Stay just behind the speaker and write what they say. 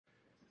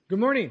Good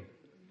morning.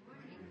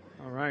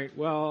 All right.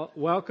 Well,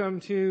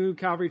 welcome to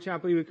Calvary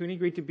Chapel Iwakuni.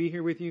 Great to be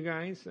here with you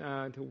guys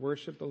to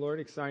worship the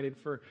Lord. Excited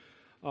for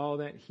all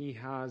that He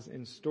has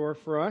in store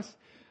for us.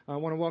 I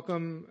want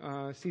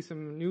to see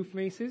some new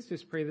faces.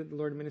 Just pray that the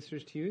Lord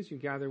ministers to you as you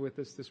gather with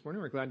us this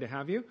morning. We're glad to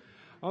have you.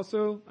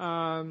 Also,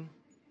 want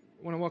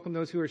to welcome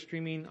those who are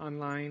streaming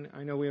online.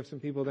 I know we have some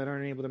people that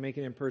aren't able to make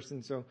it in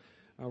person, so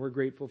we're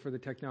grateful for the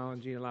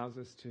technology. It allows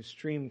us to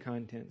stream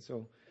content.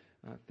 So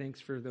thanks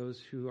for those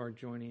who are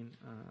joining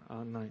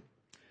online.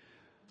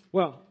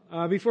 Well,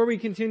 before we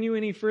continue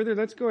any further,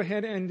 let's go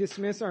ahead and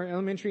dismiss our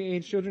elementary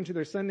age children to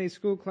their Sunday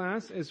school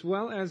class, as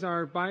well as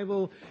our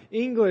Bible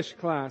English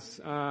class.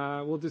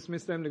 We'll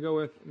dismiss them to go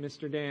with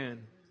Mr.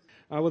 Dan.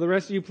 Will the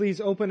rest of you please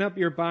open up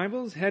your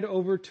Bibles, head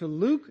over to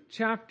Luke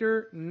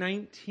chapter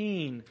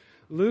 19.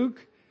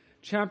 Luke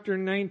chapter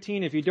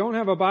 19. If you don't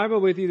have a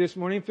Bible with you this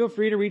morning, feel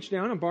free to reach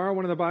down and borrow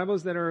one of the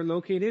Bibles that are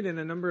located in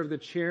a number of the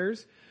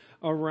chairs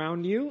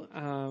around you.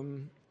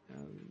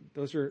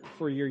 Those are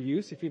for your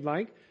use if you'd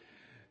like.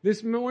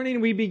 This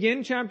morning we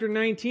begin chapter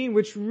 19,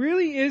 which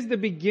really is the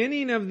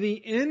beginning of the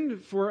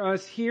end for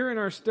us here in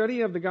our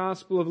study of the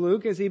Gospel of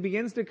Luke, as he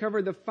begins to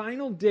cover the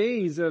final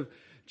days of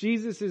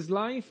Jesus'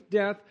 life,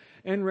 death,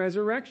 and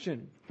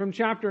resurrection. From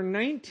chapter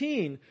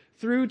 19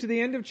 through to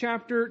the end of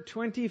chapter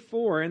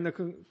 24 and the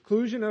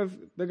conclusion of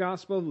the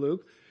Gospel of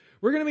Luke,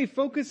 we're going to be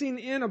focusing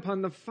in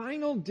upon the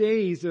final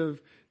days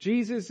of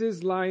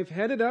Jesus' life,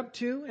 headed up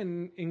to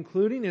and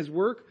including his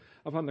work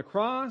upon the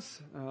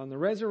cross, on the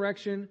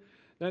resurrection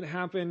that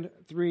happened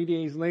 3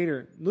 days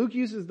later. Luke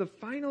uses the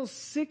final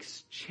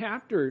 6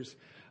 chapters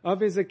of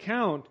his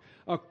account,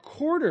 a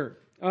quarter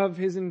of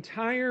his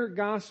entire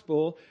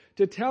gospel,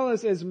 to tell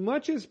us as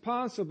much as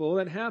possible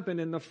that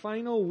happened in the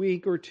final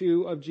week or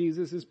two of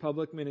Jesus'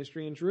 public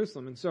ministry in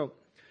Jerusalem. And so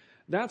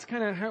that's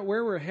kind of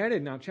where we're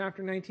headed now.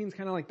 Chapter 19 is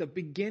kind of like the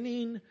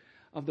beginning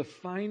of the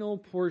final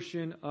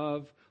portion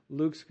of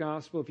Luke's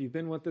gospel. If you've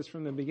been with us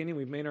from the beginning,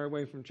 we've made our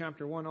way from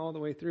chapter 1 all the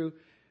way through.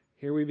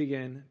 Here we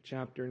begin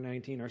chapter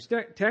 19. Our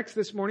text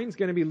this morning is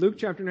going to be Luke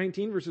chapter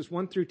 19, verses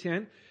 1 through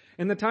 10.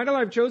 And the title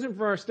I've chosen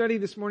for our study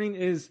this morning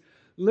is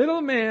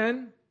Little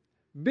Man,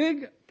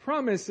 Big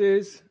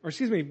Promises,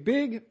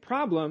 Big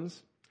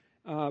Problems,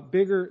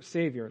 Bigger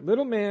Savior.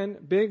 Little Man,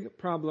 Big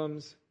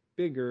Problems,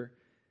 Bigger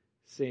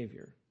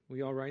Savior. Will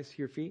you all rise to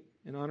your feet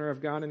in honor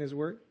of God and His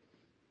Word?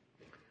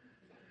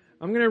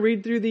 I'm going to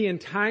read through the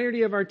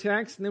entirety of our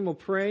text, and then we'll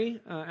pray,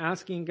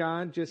 asking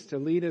God just to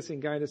lead us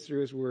and guide us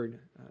through His Word.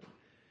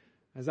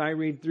 As I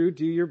read through,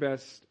 do your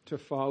best to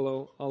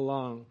follow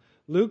along.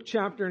 Luke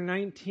chapter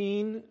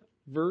 19,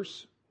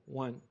 verse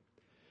 1.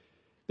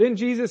 Then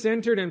Jesus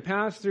entered and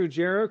passed through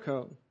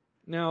Jericho.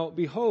 Now,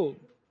 behold,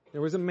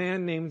 there was a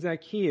man named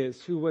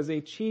Zacchaeus who was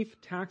a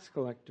chief tax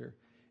collector,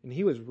 and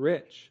he was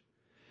rich.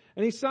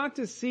 And he sought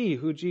to see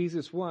who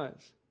Jesus was,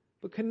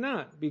 but could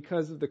not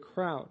because of the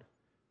crowd,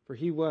 for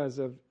he was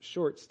of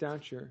short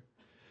stature.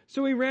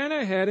 So he ran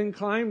ahead and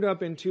climbed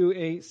up into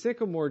a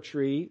sycamore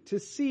tree to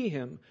see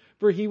him,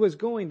 for he was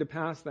going to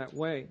pass that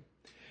way.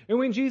 And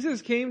when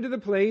Jesus came to the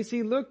place,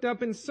 he looked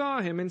up and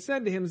saw him and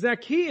said to him,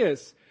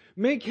 Zacchaeus,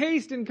 make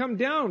haste and come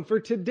down, for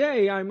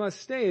today I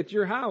must stay at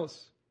your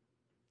house.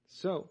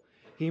 So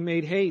he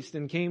made haste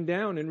and came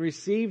down and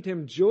received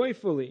him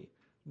joyfully.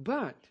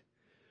 But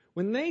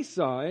when they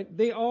saw it,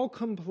 they all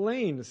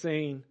complained,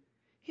 saying,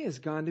 he has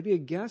gone to be a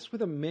guest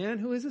with a man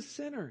who is a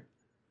sinner.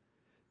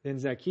 Then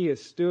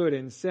Zacchaeus stood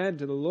and said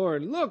to the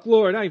Lord, Look,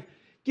 Lord, I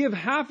give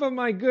half of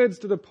my goods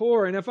to the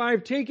poor, and if I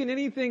have taken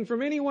anything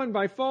from anyone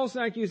by false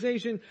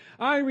accusation,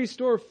 I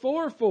restore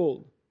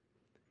fourfold.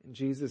 And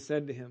Jesus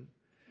said to him,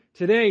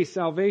 Today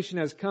salvation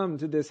has come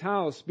to this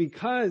house,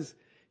 because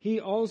he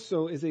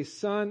also is a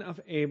son of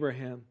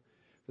Abraham.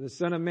 For the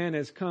Son of Man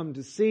has come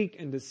to seek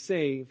and to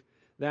save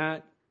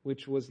that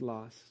which was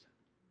lost.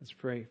 Let's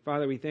pray.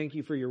 Father, we thank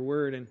you for your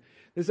word and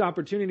this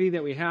opportunity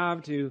that we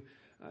have to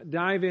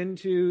dive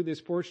into this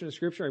portion of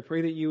Scripture. I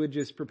pray that you would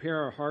just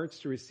prepare our hearts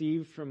to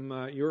receive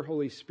from your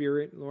Holy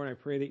Spirit. Lord, I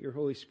pray that your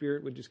Holy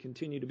Spirit would just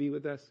continue to be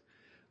with us,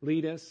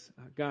 lead us,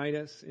 guide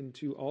us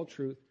into all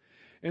truth.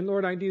 And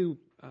Lord, I do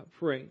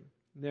pray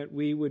that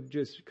we would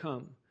just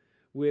come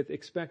with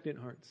expectant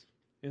hearts.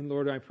 And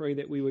Lord, I pray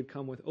that we would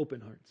come with open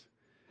hearts,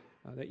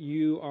 that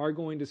you are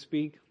going to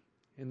speak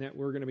and that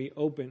we're going to be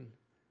open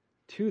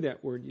to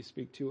that word you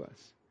speak to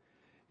us.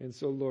 And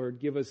so, Lord,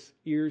 give us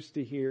ears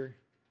to hear,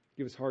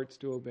 give us hearts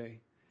to obey.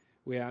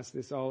 We ask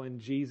this all in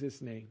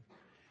Jesus' name.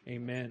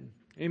 Amen.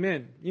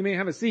 Amen. You may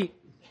have a seat.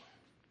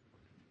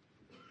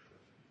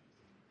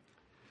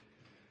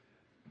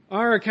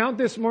 Our account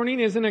this morning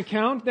is an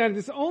account that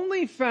is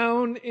only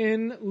found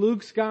in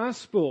Luke's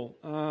Gospel.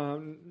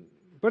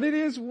 But it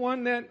is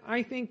one that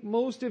I think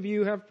most of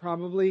you have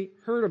probably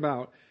heard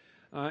about.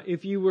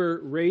 If you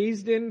were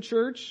raised in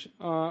church,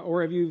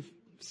 or if you've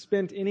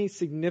spent any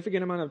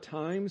significant amount of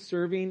time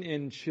serving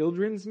in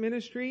children's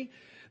ministry,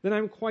 then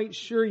I'm quite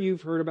sure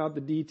you've heard about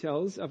the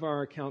details of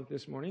our account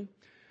this morning.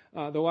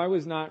 Though I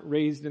was not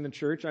raised in the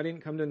church, I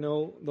didn't come to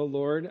know the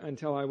Lord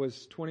until I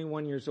was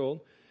 21 years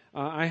old.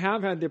 I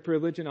have had the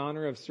privilege and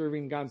honor of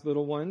serving God's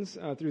little ones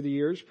through the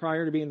years.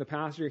 Prior to being the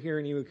pastor here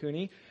in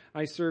Iwakuni,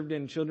 I served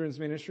in children's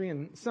ministry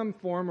in some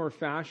form or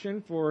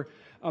fashion for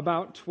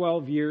about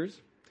 12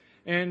 years.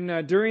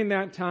 And during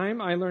that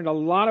time, I learned a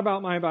lot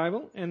about my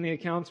Bible and the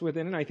accounts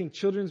within it. I think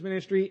children's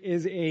ministry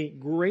is a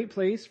great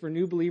place for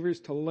new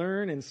believers to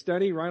learn and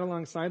study right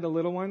alongside the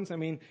little ones. I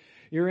mean,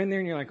 you're in there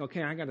and you're like,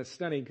 okay, I got to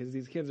study because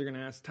these kids are going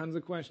to ask tons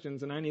of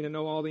questions and I need to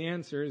know all the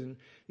answers. And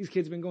these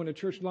kids have been going to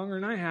church longer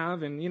than I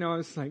have. And,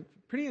 it's like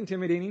pretty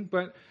intimidating,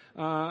 but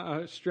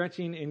a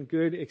stretching and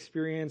good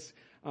experience.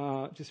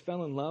 Just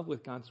fell in love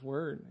with God's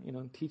Word,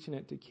 teaching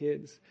it to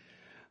kids.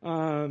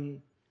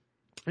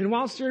 And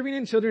while serving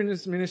in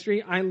children's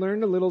ministry, I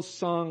learned a little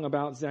song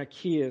about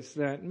Zacchaeus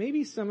that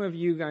maybe some of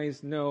you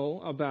guys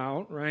know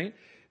about, right?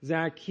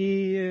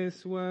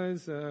 Zacchaeus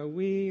was a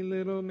wee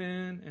little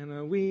man, and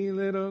a wee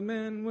little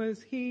man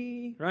was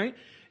he, right?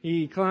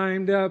 He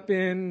climbed up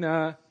in,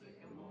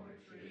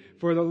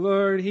 for the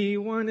Lord he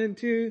wanted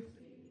to.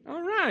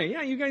 All right,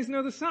 yeah, you guys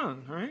know the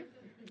song, all right?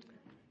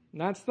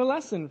 That's the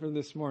lesson for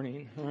this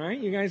morning, all right?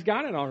 You guys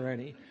got it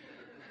already.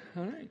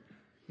 All right.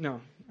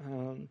 No.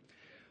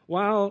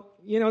 While,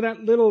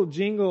 that little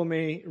jingle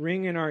may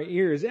ring in our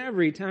ears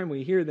every time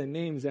we hear the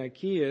name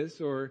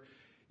Zacchaeus or,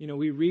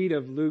 we read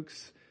of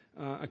Luke's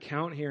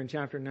account here in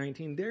chapter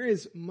 19, there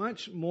is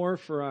much more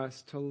for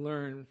us to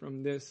learn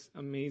from this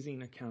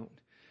amazing account.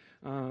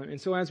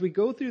 And so as we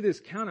go through this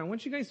account, I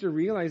want you guys to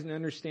realize and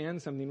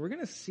understand something. We're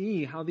going to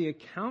see how the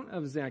account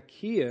of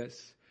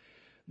Zacchaeus,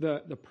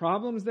 the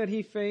problems that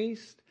he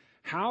faced,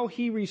 how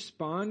he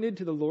responded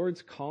to the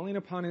Lord's calling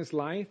upon his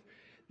life,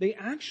 they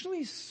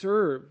actually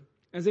serve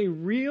as a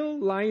real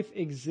life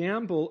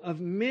example of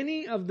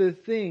many of the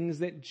things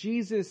that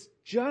Jesus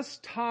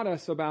just taught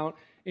us about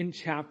in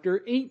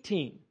chapter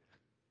 18.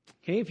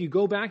 Okay, if you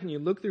go back and you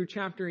look through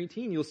chapter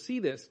 18, you'll see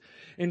this.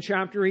 In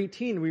chapter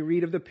 18, we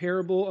read of the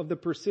parable of the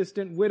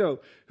persistent widow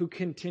who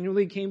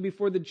continually came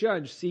before the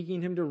judge,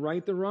 seeking him to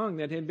right the wrong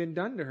that had been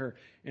done to her.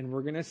 And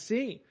we're going to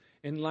see,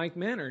 in like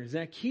manner,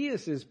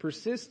 Zacchaeus'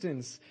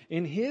 persistence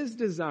in his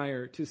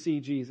desire to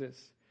see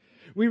Jesus.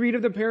 We read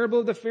of the parable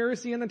of the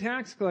Pharisee and the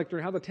tax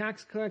collector, how the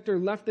tax collector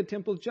left the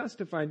temple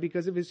justified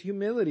because of his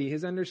humility,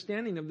 his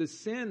understanding of the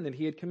sin that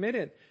he had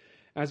committed.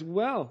 As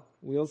well,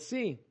 we'll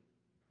see,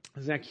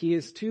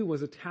 Zacchaeus too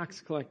was a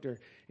tax collector,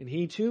 and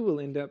he too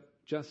will end up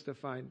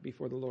justified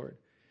before the Lord.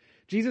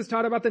 Jesus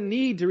taught about the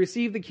need to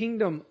receive the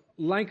kingdom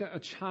like a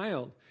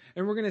child.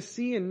 And we're going to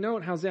see and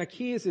note how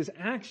Zacchaeus'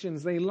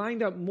 actions, they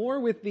lined up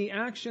more with the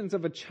actions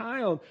of a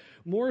child,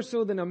 more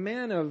so than a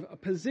man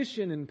of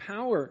position and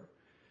power.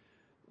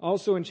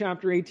 Also in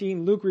chapter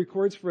 18, Luke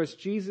records for us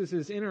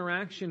Jesus'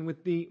 interaction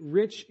with the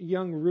rich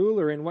young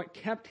ruler and what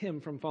kept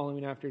him from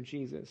following after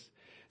Jesus.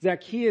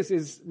 Zacchaeus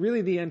is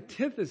really the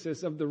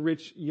antithesis of the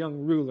rich young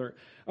ruler,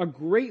 a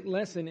great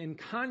lesson in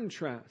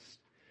contrast.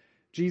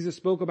 Jesus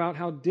spoke about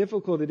how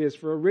difficult it is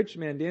for a rich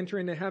man to enter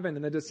into heaven,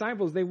 and the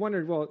disciples, they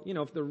wondered, well,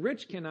 if the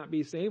rich cannot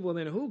be saved, well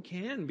then who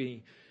can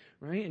be,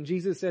 right? And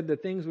Jesus said the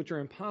things which are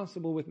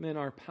impossible with men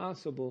are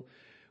possible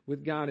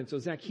with God. And so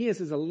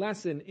Zacchaeus is a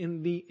lesson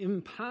in the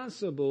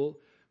impossible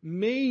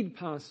made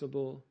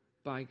possible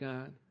by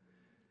God.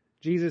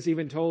 Jesus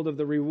even told of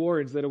the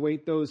rewards that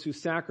await those who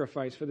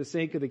sacrifice for the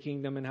sake of the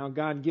kingdom and how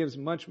God gives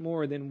much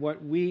more than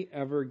what we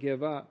ever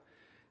give up.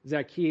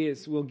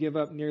 Zacchaeus will give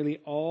up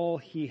nearly all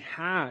he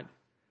had,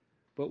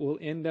 but will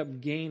end up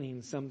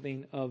gaining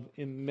something of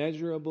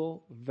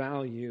immeasurable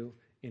value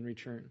in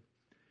return.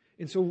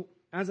 And so,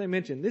 as I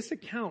mentioned, this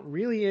account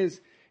really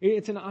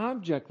it's an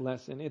object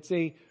lesson. It's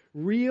a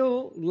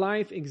real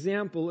life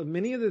example of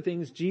many of the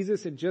things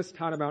Jesus had just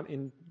taught about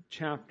in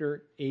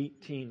chapter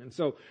 18. And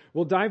so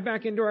we'll dive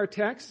back into our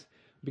text,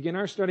 begin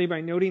our study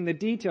by noting the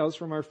details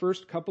from our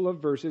first couple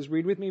of verses.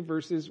 Read with me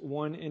verses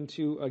 1 and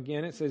 2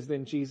 again. It says,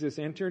 "Then Jesus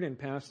entered and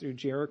passed through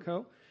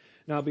Jericho.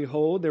 Now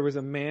behold, there was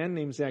a man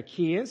named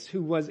Zacchaeus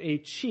who was a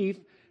chief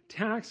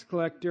tax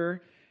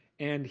collector,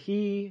 and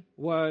he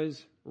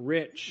was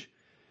rich."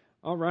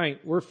 All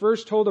right, we're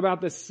first told about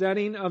the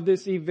setting of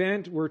this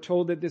event. We're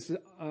told that this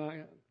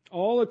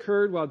all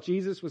occurred while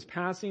Jesus was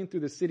passing through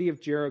the city of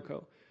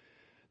Jericho.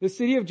 The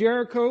city of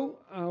Jericho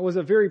was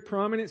a very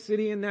prominent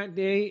city in that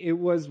day. It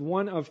was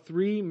one of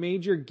 3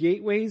 major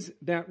gateways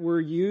that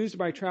were used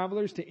by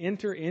travelers to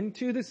enter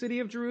into the city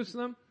of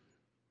Jerusalem.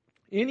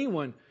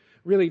 Anyone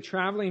really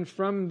traveling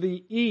from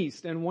the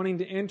east and wanting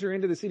to enter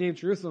into the city of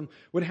Jerusalem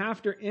would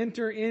have to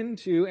enter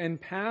into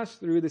and pass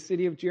through the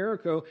city of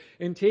Jericho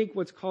and take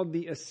what's called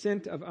the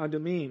Ascent of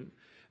Adumim.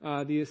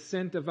 The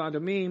Ascent of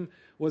Adumim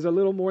was a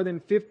little more than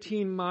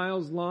 15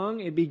 miles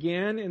long. It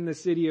began in the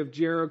city of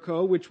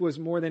Jericho, which was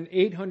more than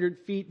 800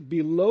 feet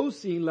below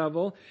sea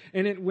level,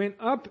 and it went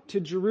up to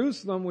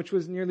Jerusalem, which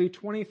was nearly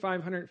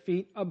 2,500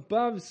 feet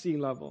above sea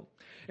level.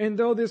 And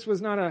though this was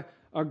not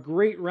a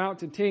great route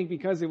to take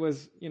because it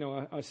was,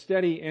 a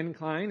steady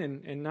incline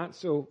and not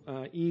so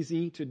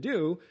easy to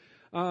do,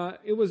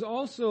 it was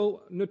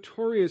also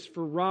notorious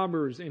for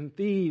robbers and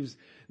thieves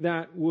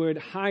that would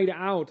hide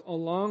out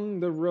along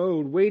the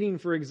road, waiting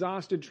for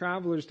exhausted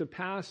travelers to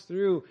pass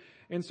through.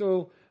 And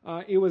so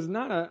it was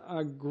not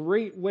a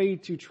great way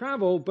to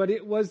travel, but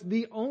it was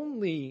the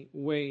only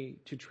way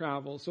to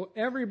travel. So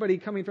everybody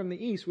coming from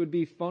the east would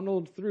be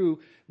funneled through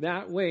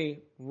that way,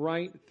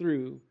 right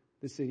through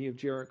the city of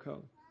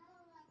Jericho.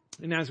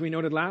 And as we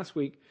noted last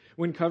week,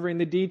 when covering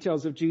the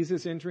details of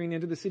Jesus entering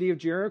into the city of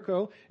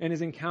Jericho and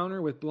his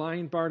encounter with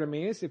blind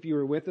Bartimaeus, if you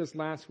were with us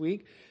last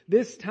week,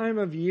 this time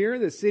of year,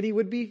 the city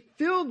would be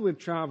filled with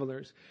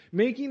travelers,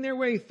 making their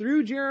way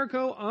through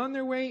Jericho on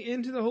their way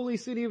into the holy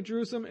city of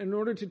Jerusalem in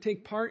order to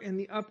take part in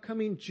the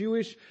upcoming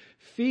Jewish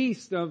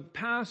feast of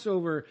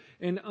Passover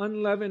and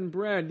unleavened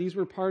bread. These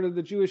were part of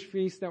the Jewish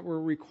feasts that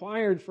were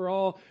required for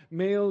all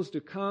males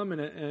to come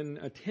and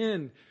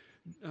attend.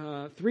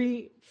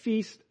 3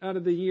 feasts out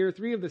of the year,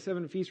 3 of the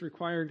 7 feasts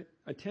required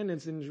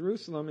attendance in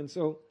Jerusalem, and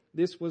so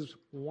this was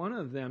one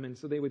of them, and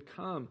so they would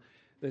come.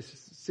 The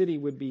city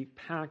would be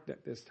packed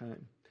at this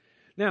time.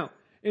 Now,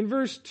 in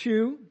verse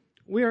 2,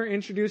 we are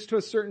introduced to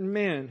a certain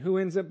man who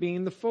ends up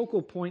being the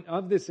focal point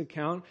of this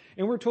account,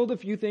 and we're told a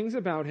few things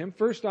about him.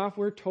 First off,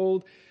 we're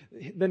told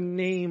the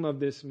name of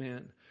this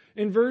man.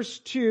 In verse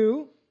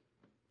 2,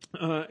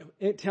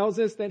 it tells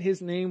us that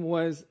his name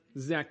was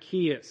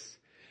Zacchaeus.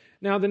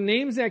 Now, the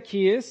name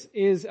Zacchaeus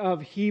is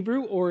of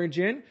Hebrew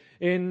origin,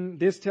 and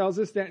this tells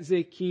us that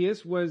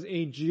Zacchaeus was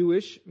a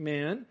Jewish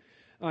man.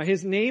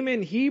 His name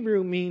in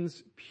Hebrew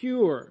means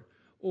pure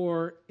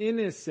or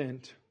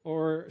innocent,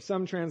 or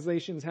some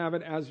translations have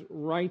it as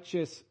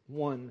righteous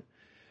one.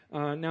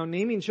 Now,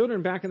 naming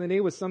children back in the day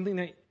was something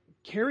that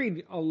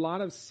carried a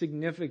lot of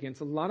significance,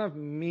 a lot of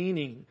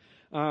meaning.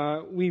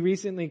 We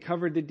recently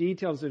covered the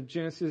details of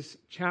Genesis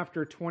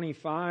chapter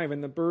 25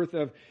 and the birth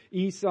of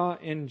Esau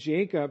and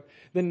Jacob.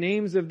 The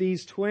names of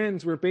these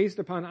twins were based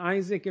upon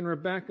Isaac and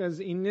Rebekah's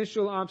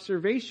initial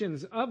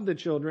observations of the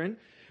children.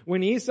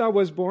 When Esau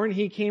was born,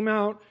 he came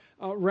out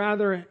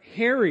rather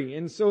hairy,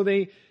 and so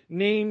they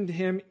named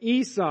him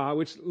Esau,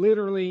 which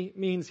literally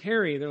means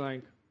hairy. They're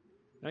like,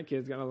 that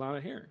kid's got a lot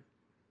of hair.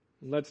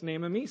 Let's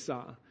name him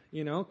Esau.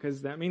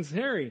 Because that means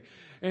hairy.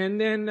 And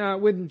then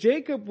when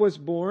Jacob was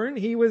born,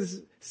 he was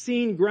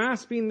seen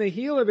grasping the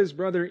heel of his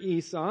brother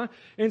Esau,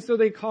 and so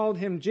they called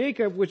him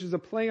Jacob, which is a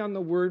play on the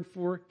word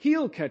for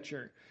heel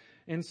catcher.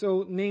 And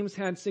so names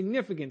had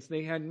significance.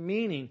 They had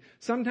meaning.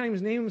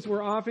 Sometimes names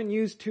were often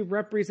used to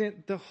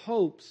represent the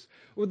hopes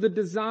or the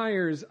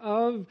desires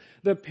of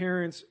the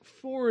parents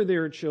for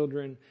their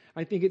children.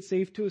 I think it's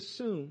safe to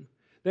assume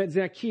that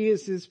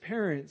Zacchaeus'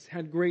 parents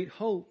had great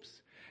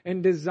hopes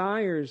and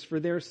desires for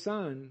their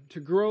son to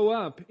grow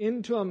up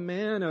into a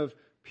man of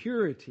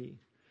purity,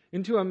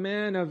 into a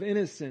man of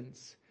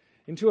innocence,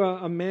 into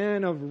a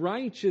man of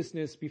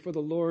righteousness before the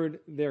Lord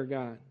their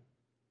God.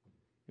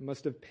 It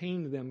must have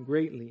pained them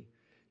greatly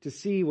to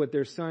see what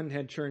their son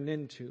had turned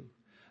into.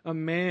 A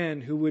man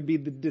who would be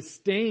the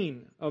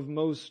disdain of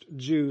most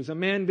Jews, a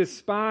man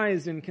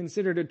despised and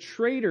considered a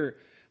traitor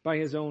by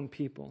his own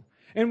people.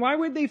 And why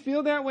would they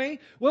feel that way?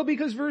 Well,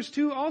 because verse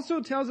 2 also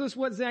tells us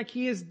what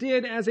Zacchaeus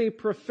did as a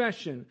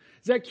profession.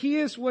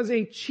 Zacchaeus was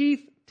a chief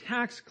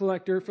tax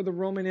collector for the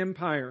Roman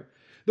Empire.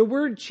 The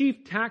word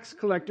chief tax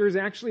collector is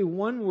actually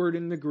one word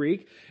in the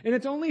Greek, and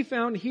it's only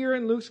found here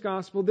in Luke's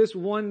gospel this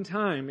one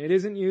time. It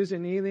isn't used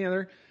in any of the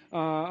other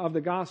of the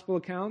gospel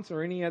accounts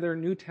or any other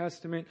New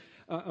Testament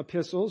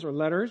epistles or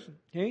letters.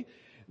 Okay,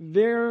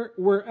 there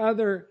were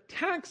other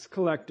tax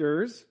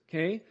collectors.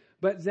 Okay.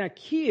 But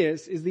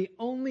Zacchaeus is the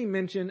only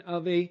mention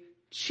of a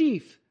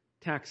chief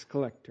tax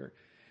collector.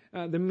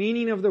 The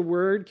meaning of the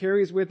word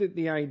carries with it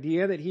the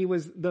idea that he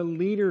was the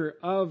leader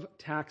of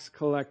tax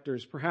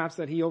collectors. Perhaps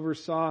that he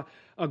oversaw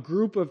a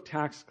group of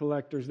tax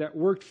collectors that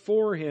worked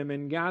for him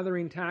in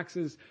gathering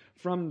taxes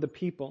from the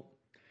people.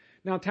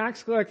 Now,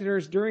 tax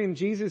collectors during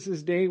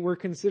Jesus' day were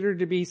considered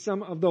to be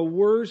some of the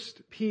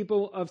worst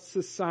people of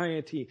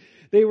society.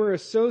 They were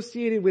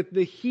associated with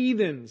the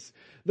heathens,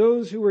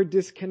 those who were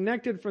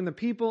disconnected from the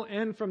people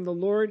and from the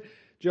Lord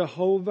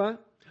Jehovah.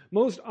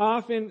 Most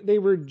often, they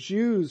were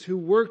Jews who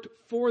worked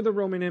for the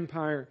Roman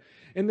Empire.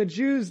 And the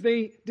Jews,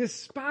 they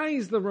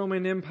despised the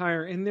Roman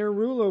Empire and their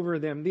rule over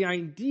them. The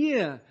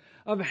idea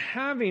of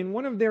having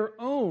one of their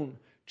own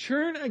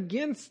turn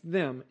against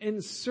them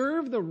and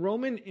serve the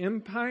Roman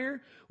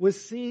Empire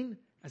was seen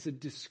as a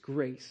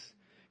disgrace.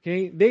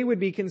 Okay, they would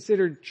be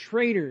considered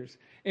traitors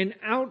and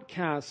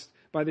outcasts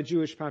by the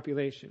Jewish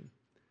population.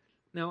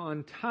 Now,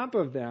 on top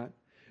of that,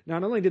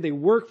 not only did they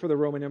work for the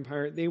Roman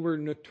Empire, they were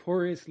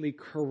notoriously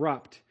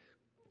corrupt.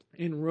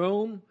 In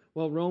Rome,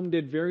 Rome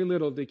did very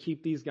little to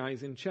keep these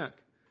guys in check.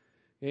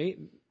 Okay,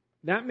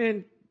 that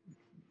meant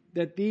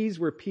that these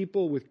were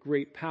people with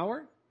great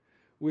power,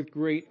 with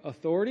great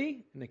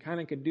authority, and they kind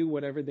of could do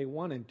whatever they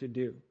wanted to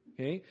do.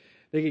 Okay,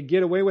 they could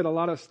get away with a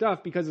lot of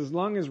stuff because as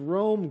long as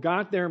Rome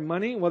got their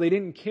money, they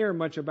didn't care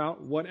much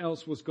about what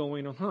else was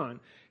going on.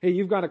 Hey,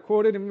 you've got a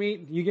quota to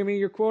meet. You give me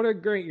your quota,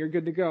 great, you're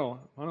good to go.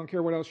 I don't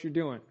care what else you're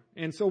doing.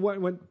 And so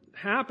what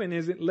happened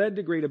is it led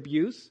to great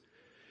abuse.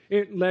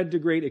 It led to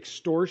great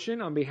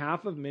extortion on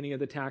behalf of many of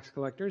the tax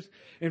collectors.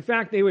 In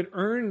fact, they would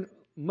earn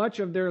much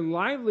of their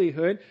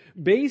livelihood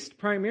based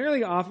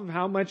primarily off of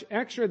how much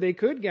extra they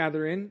could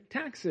gather in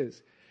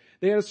taxes.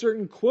 They had a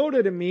certain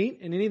quota to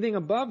meet, and anything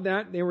above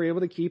that they were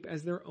able to keep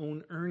as their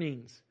own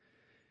earnings.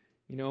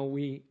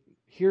 We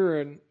hear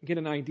and get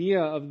an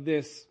idea of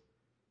this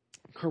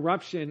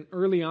corruption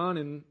early on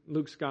in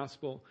Luke's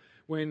gospel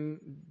when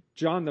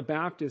John the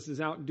Baptist is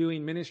out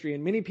doing ministry,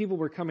 and many people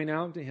were coming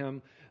out to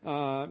him.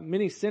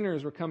 Many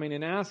sinners were coming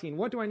and asking,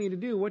 what do I need to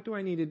do? What do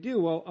I need to do?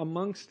 Well,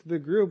 amongst the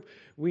group,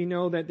 we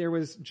know that there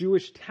was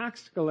Jewish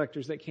tax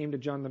collectors that came to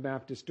John the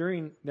Baptist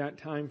during that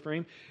time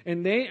frame,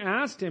 and they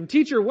asked him,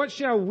 Teacher, what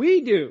shall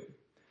we do?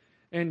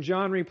 And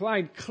John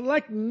replied,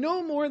 collect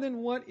no more than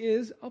what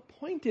is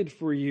appointed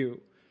for you.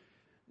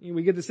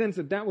 We get the sense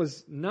that that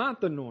was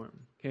not the norm.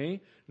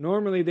 Okay?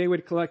 Normally they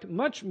would collect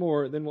much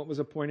more than what was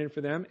appointed for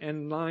them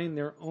and line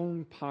their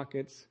own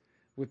pockets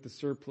with the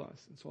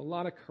surplus. And so a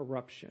lot of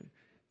corruption.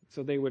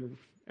 So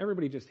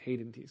everybody just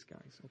hated these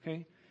guys.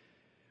 Okay?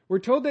 We're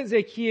told that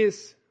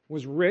Zacchaeus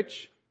was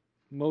rich.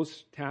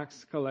 Most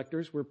tax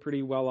collectors were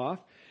pretty well off.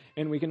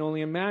 And we can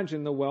only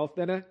imagine the wealth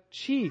that a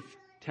chief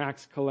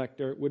tax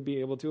collector would be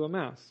able to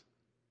amass.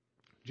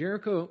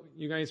 Jericho,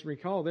 you guys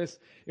recall this,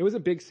 it was a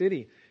big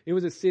city. It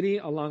was a city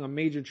along a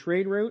major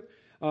trade route.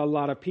 A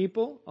lot of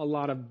people, a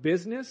lot of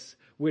business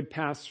would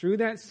pass through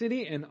that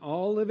city, and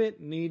all of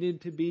it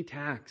needed to be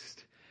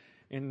taxed.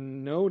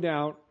 And no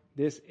doubt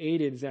this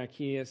aided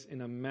Zacchaeus in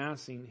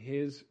amassing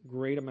his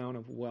great amount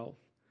of wealth.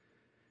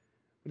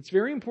 It's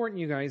very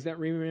important, you guys, that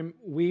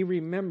we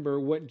remember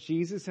what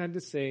Jesus had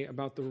to say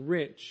about the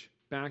rich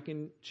back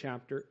in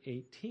chapter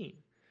 18.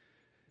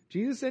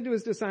 Jesus said to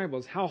his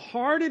disciples, how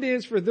hard it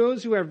is for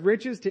those who have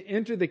riches to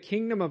enter the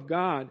kingdom of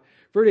God.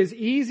 For it is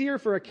easier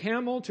for a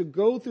camel to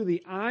go through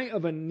the eye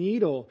of a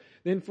needle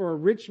than for a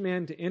rich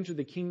man to enter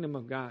the kingdom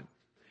of God.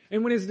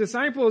 And when his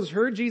disciples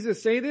heard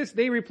Jesus say this,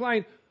 they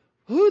replied,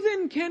 who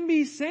then can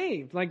be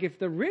saved? Like if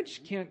the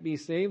rich can't be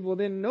saved, well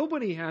then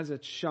nobody has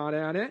a shot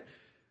at it.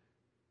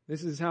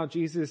 This is how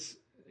Jesus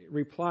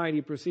replied.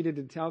 He proceeded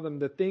to tell them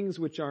the things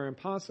which are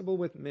impossible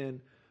with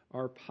men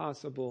are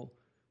possible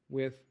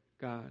with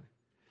God.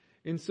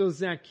 And so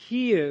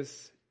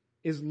Zacchaeus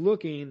is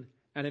looking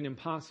at an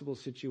impossible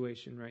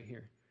situation right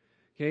here.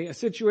 Okay, a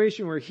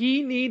situation where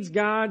he needs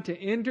God to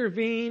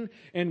intervene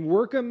and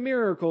work a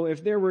miracle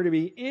if there were to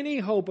be any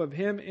hope of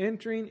him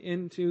entering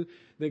into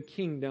the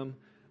kingdom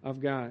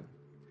of God.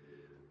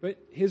 But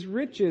his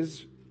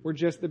riches were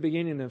just the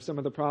beginning of some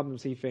of the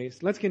problems he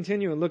faced. Let's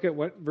continue and look at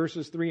what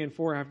verses 3 and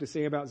 4 have to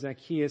say about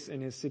Zacchaeus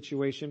and his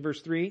situation.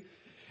 Verse 3,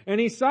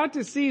 and he sought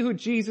to see who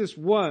Jesus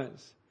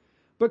was,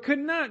 but could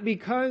not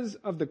because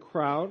of the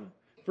crowd,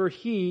 for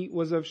he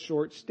was of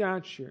short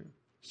stature.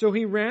 So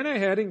he ran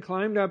ahead and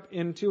climbed up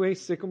into a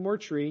sycamore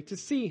tree to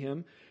see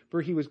him,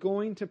 for he was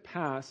going to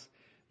pass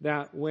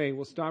that way.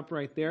 We'll stop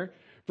right there.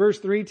 Verse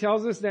 3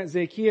 tells us that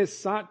Zacchaeus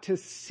sought to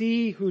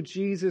see who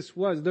Jesus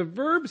was. The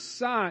verb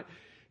sought,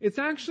 it's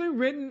actually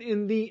written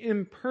in the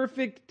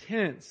imperfect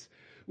tense,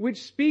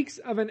 which speaks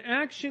of an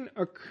action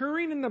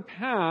occurring in the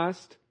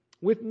past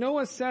with no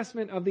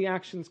assessment of the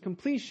action's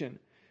completion.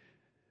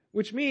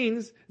 Which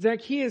means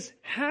Zacchaeus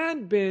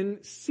had been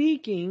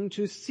seeking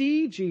to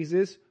see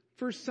Jesus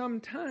for some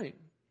time.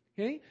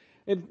 Okay?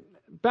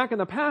 Back in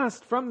the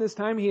past, from this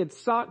time, he had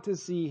sought to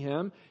see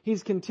him.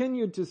 He's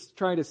continued to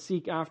try to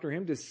seek after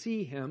him, to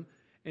see him,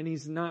 and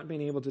he's not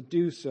been able to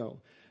do so.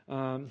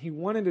 He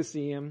wanted to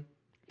see him,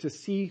 to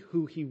see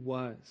who he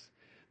was.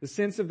 The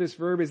sense of this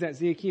verb is that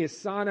Zacchaeus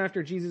sought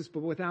after Jesus,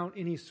 but without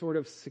any sort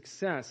of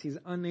success. He's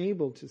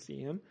unable to see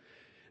him.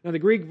 Now, the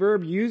Greek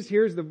verb used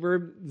here is the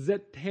verb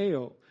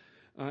zeteo.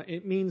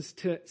 It means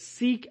to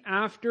seek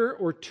after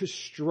or to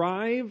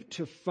strive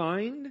to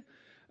find,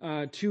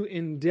 to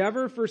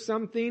endeavor for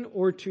something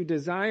or to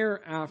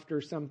desire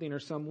after something or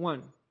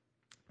someone.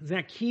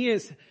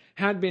 Zacchaeus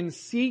had been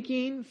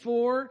seeking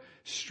for,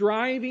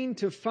 striving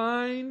to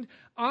find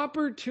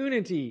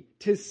opportunity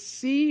to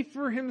see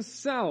for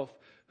himself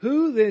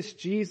who this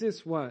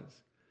Jesus was.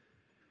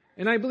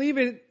 And I believe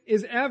it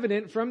is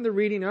evident from the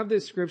reading of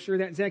this scripture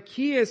that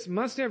Zacchaeus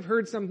must have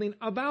heard something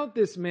about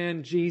this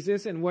man,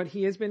 Jesus, and what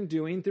he has been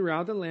doing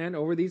throughout the land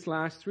over these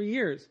last 3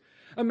 years.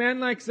 A man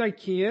like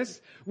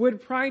Zacchaeus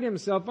would pride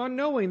himself on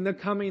knowing the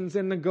comings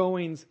and the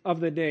goings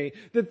of the day,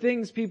 the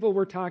things people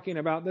were talking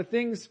about, the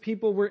things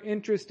people were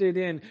interested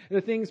in,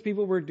 the things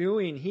people were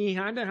doing. He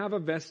had to have a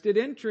vested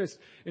interest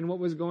in what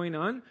was going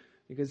on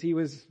because he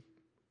was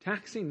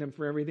taxing them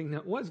for everything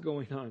that was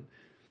going on.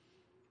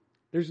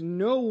 There's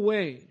no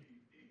way,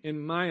 in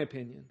my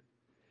opinion,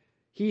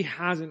 he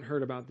hasn't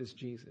heard about this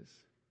Jesus.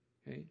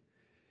 Okay?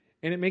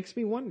 And it makes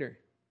me wonder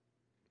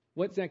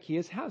what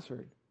Zacchaeus has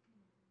heard.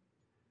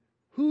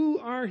 Who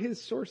are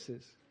his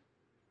sources?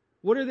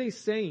 What are they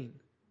saying?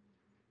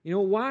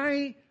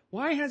 Why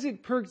has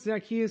it perked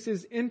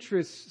Zacchaeus'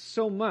 interest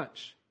so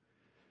much?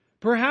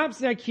 Perhaps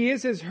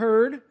Zacchaeus has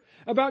heard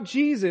about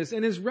Jesus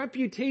and his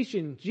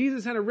reputation.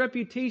 Jesus had a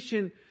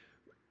reputation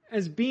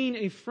as being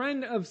a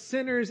friend of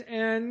sinners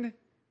and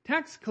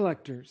tax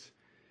collectors.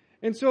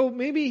 And so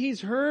maybe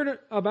he's heard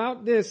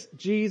about this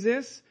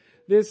Jesus,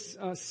 this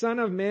Son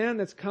of Man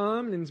that's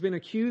come and has been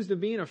accused of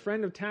being a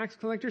friend of tax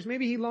collectors.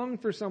 Maybe he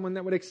longed for someone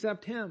that would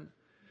accept him,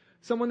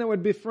 someone that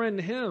would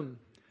befriend him,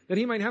 that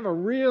he might have a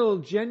real,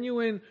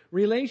 genuine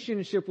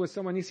relationship with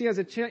someone. You see, as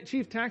a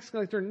chief tax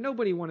collector,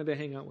 nobody wanted to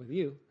hang out with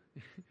you.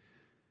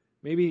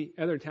 Maybe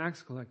other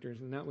tax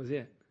collectors, and that was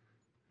it.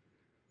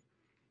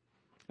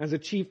 As a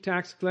chief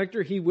tax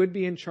collector, he would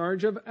be in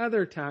charge of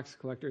other tax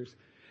collectors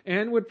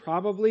and would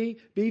probably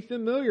be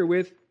familiar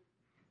with,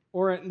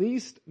 or at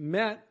least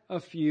met a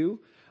few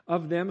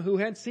of them who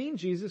had seen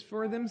Jesus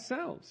for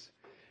themselves.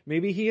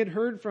 Maybe he had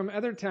heard from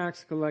other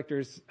tax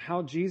collectors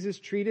how Jesus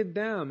treated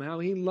them, how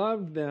he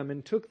loved them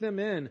and took them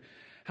in.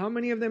 How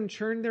many of them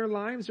turned their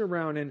lives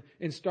around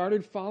and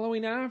started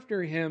following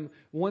after him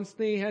once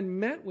they had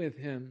met with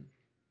him.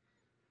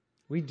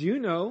 We do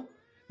know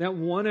that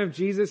one of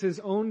Jesus'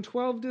 own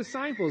 12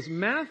 disciples,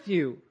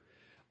 Matthew,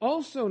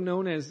 also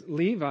known as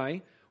Levi,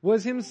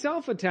 was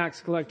himself a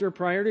tax collector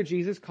prior to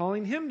Jesus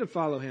calling him to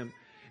follow him.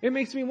 It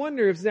makes me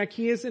wonder if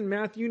Zacchaeus and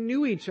Matthew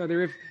knew each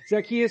other. If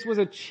Zacchaeus was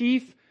a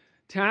chief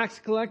tax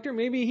collector,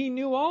 maybe he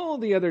knew all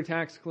the other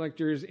tax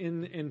collectors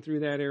in and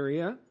through that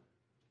area.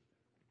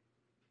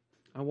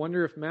 I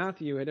wonder if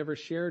Matthew had ever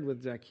shared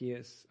with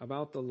Zacchaeus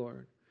about the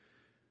Lord.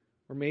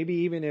 Or maybe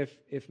even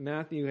if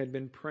Matthew had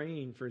been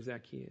praying for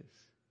Zacchaeus.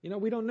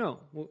 We don't know.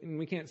 And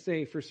we can't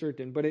say for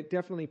certain, but it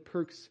definitely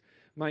perks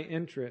my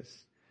interest.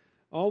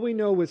 All we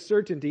know with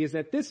certainty is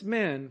that this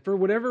man, for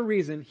whatever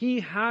reason, he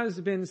has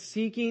been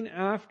seeking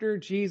after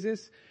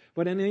Jesus,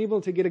 but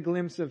unable to get a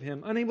glimpse of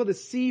him, unable to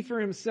see for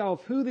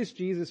himself who this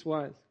Jesus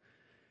was.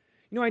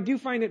 I do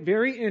find it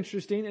very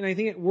interesting, and I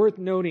think it worth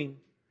noting,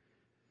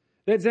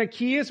 that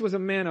Zacchaeus was a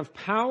man of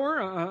power,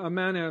 a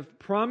man of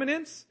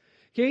prominence.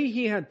 Okay,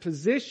 he had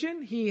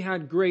position, he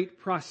had great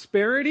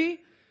prosperity,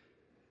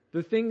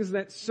 the things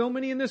that so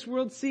many in this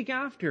world seek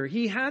after.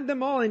 He had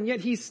them all, and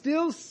yet he's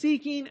still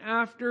seeking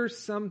after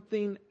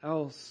something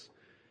else.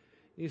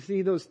 You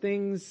see, those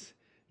things,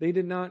 they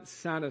did not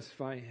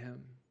satisfy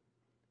him.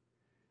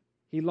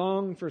 He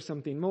longed for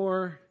something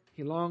more.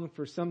 He longed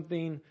for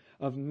something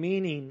of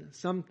meaning,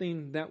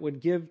 something that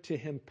would give to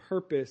him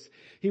purpose.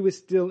 He was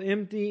still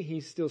empty.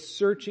 He's still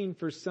searching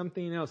for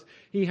something else.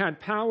 He had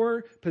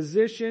power,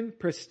 position,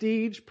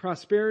 prestige,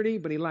 prosperity,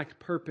 but he lacked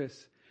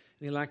purpose.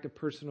 And he lacked a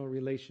personal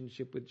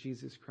relationship with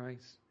Jesus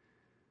Christ.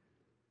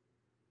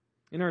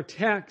 In our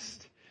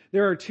text,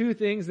 there are two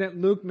things that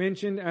Luke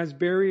mentioned as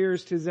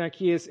barriers to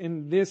Zacchaeus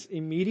in this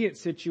immediate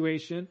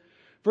situation.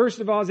 First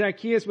of all,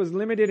 Zacchaeus was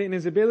limited in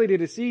his ability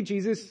to see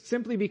Jesus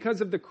simply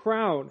because of the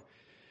crowd.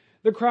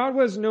 The crowd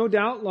was no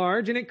doubt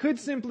large, and it could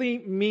simply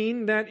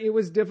mean that it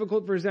was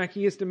difficult for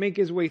Zacchaeus to make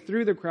his way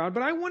through the crowd.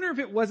 But I wonder if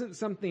it wasn't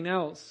something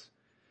else.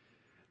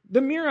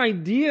 The mere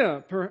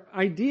idea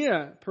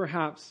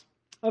perhaps,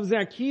 of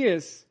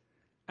Zacchaeus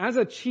as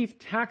a chief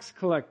tax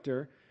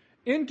collector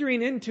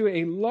entering into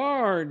a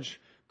large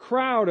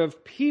crowd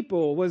of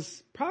people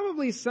was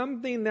probably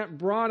something that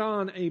brought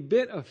on a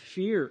bit of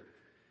fear.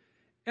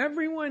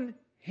 Everyone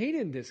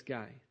hated this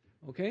guy,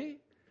 okay?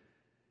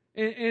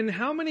 And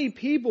how many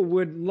people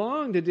would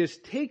long to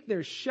just take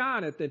their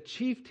shot at the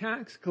chief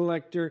tax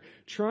collector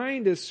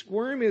trying to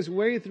squirm his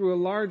way through a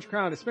large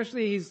crowd,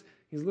 especially he's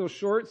a little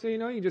short, so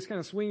you just kind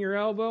of swing your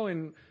elbow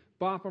and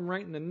bop him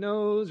right in the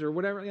nose or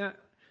whatever. Yeah.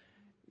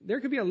 There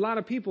could be a lot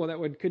of people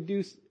that could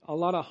do a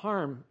lot of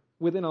harm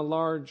within a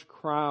large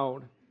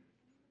crowd.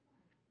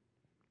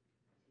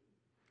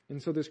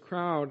 And so this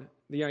crowd,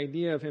 the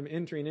idea of him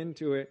entering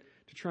into it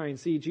to try and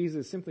see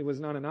Jesus simply was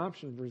not an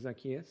option for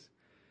Zacchaeus.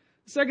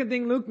 The second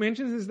thing Luke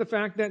mentions is the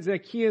fact that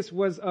Zacchaeus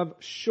was of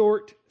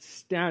short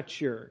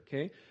stature.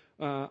 Okay,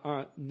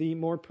 the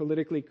more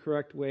politically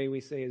correct way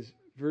we say is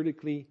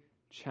vertically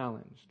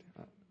challenged.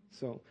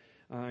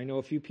 I know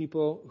a few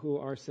people who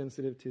are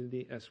sensitive to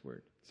the S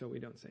word, so we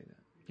don't say that.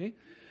 Okay,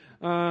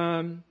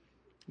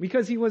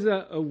 because he was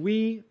a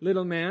wee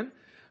little man,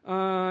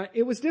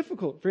 it was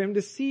difficult for him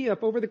to see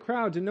up over the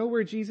crowd, to know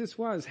where Jesus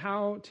was,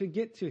 how to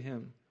get to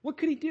him. What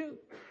could he do?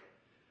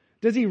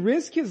 Does he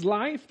risk his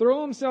life,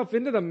 throw himself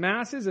into the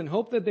masses and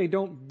hope that they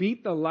don't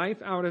beat the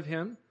life out of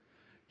him?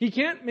 He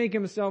can't make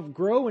himself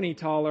grow any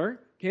taller,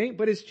 okay?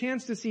 But his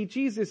chance to see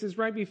Jesus is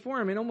right before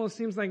him. It almost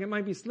seems like it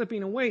might be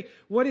slipping away.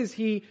 What is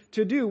he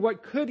to do?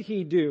 What could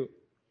he do?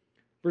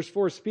 Verse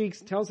 4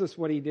 tells us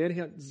what he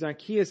did.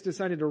 Zacchaeus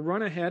decided to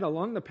run ahead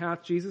along the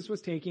path Jesus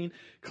was taking,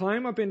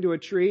 climb up into a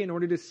tree in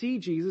order to see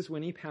Jesus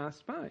when he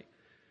passed by.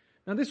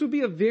 Now this would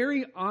be a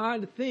very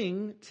odd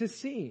thing to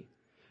see.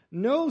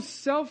 No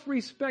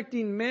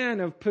self-respecting man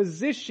of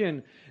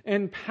position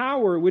and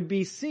power would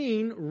be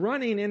seen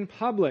running in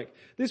public.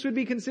 This would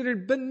be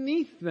considered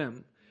beneath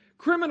them.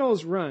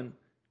 Criminals run.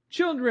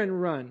 Children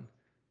run.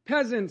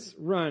 Peasants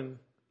run.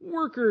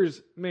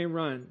 Workers may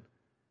run.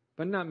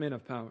 But not men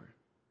of power.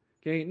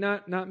 Okay,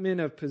 not men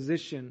of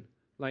position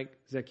like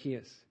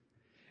Zacchaeus.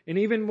 And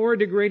even more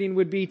degrading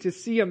would be to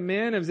see a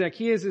man of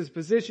Zacchaeus'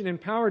 position and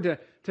power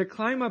to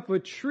climb up a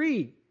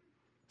tree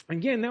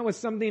Again, that was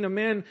something a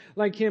man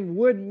like him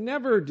would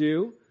never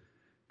do.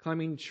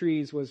 Climbing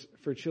trees was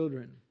for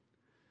children.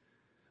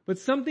 But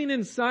something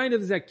inside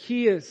of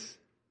Zacchaeus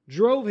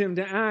drove him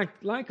to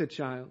act like a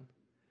child.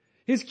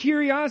 His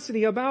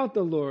curiosity about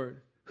the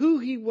Lord, who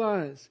he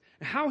was,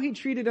 how he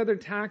treated other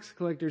tax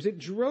collectors, it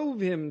drove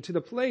him to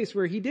the place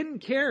where he didn't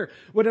care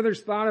what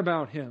others thought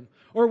about him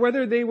or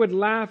whether they would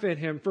laugh at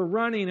him for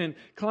running and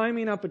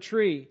climbing up a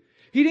tree.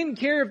 He didn't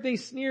care if they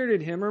sneered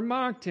at him or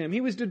mocked him.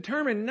 He was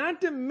determined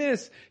not to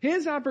miss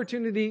his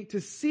opportunity to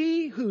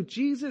see who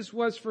Jesus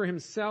was for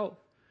himself.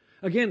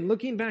 Again,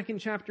 looking back in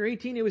chapter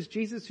 18, it was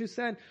Jesus who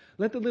said,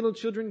 "Let the little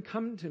children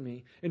come to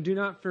me and do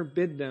not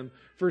forbid them,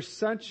 for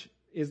such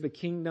is the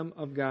kingdom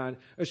of God.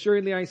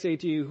 Assuredly, I say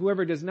to you,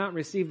 whoever does not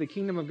receive the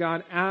kingdom of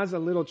God as a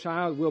little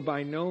child will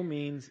by no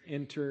means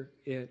enter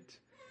it."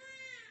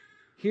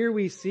 Here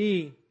we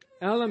see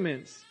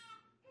elements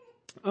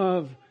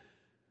of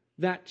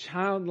that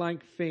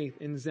childlike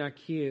faith in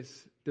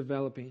Zacchaeus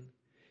developing.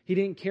 He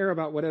didn't care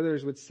about what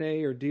others would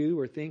say or do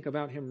or think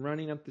about him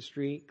running up the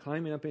street,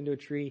 climbing up into a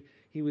tree.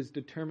 He was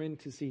determined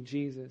to see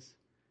Jesus.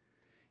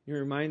 It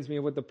reminds me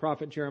of what the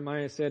prophet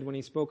Jeremiah said when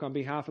he spoke on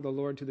behalf of the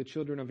Lord to the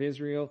children of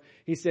Israel.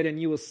 He said,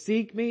 "And you will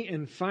seek me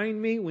and find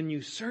me when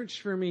you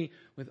search for me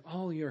with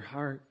all your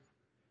heart."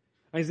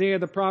 Isaiah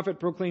the prophet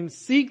proclaimed,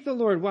 "Seek the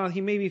Lord while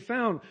he may be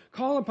found.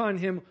 Call upon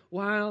him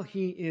while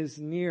he is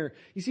near."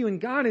 You see, when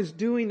God is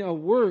doing a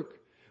work,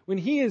 when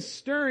he is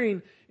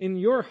stirring in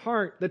your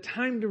heart, the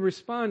time to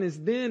respond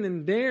is then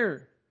and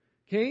there.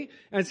 Okay?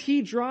 As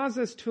he draws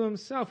us to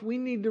himself, we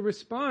need to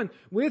respond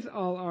with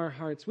all our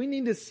hearts. We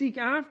need to seek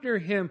after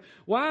him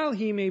while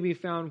he may be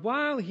found,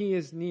 while he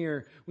is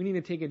near. We need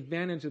to take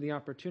advantage of the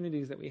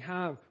opportunities that we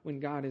have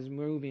when God is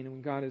moving and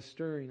when God is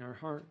stirring our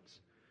hearts.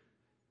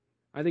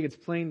 I think it's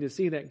plain to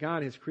see that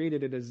God has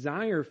created a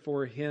desire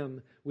for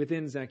him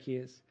within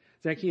Zacchaeus.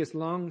 Zacchaeus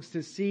longs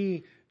to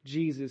see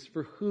Jesus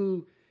for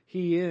who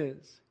he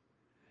is.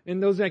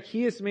 And though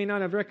Zacchaeus may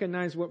not have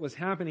recognized what was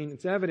happening,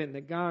 it's evident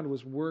that God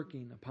was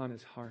working upon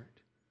his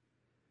heart.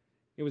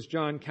 It was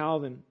John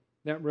Calvin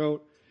that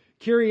wrote,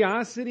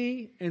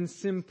 "Curiosity and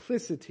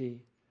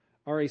simplicity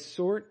are a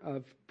sort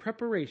of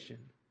preparation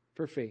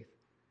for faith."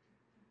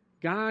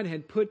 God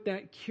had put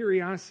that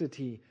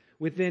curiosity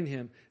within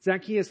him.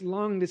 Zacchaeus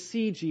longed to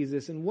see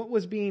Jesus, and what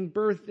was being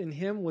birthed in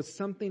him was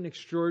something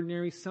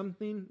extraordinary,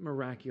 something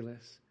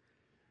miraculous.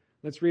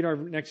 Let's read our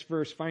next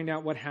verse, find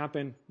out what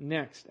happened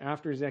next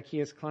after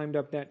Zacchaeus climbed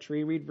up that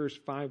tree. Read verse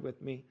 5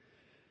 with me.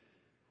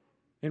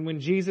 "And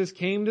when Jesus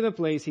came to the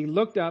place, he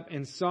looked up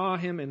and saw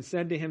him and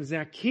said to him,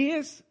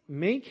 'Zacchaeus,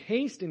 make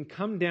haste and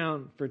come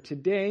down, for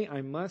today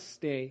I must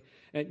stay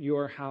at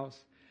your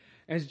house.'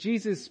 As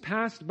Jesus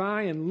passed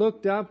by and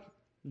looked up,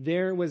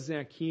 there was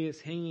Zacchaeus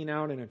hanging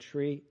out in a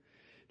tree.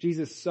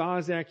 Jesus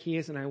saw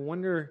Zacchaeus, and I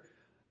wonder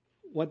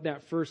what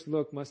that first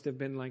look must have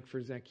been like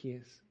for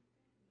Zacchaeus.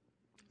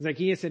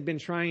 Zacchaeus had been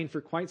trying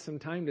for quite some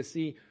time to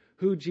see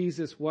who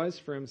Jesus was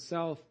for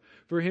himself,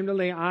 for him to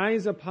lay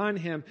eyes upon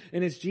him.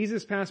 And as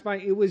Jesus passed by,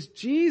 it was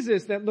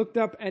Jesus that looked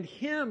up at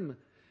him.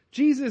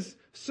 Jesus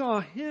saw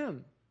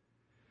him.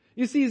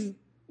 You see,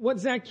 what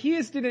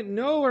Zacchaeus didn't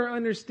know or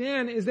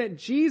understand is that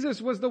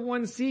Jesus was the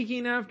one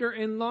seeking after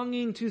and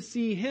longing to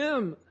see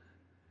him.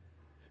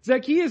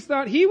 Zacchaeus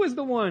thought he was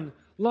the one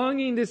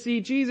longing to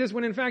see Jesus,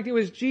 when in fact it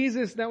was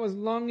Jesus that was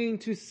longing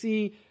to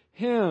see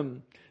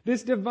him.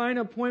 This divine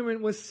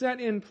appointment was set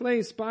in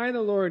place by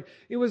the Lord.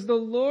 It was the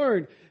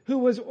Lord who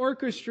was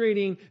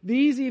orchestrating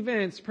these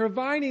events,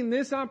 providing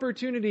this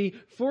opportunity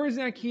for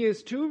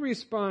Zacchaeus to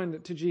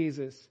respond to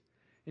Jesus.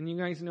 And you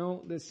guys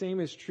know the same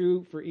is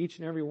true for each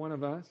and every one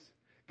of us.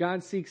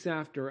 God seeks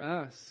after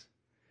us.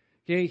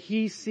 Okay,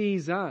 he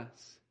sees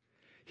us.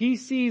 He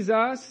sees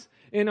us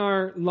in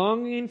our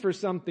longing for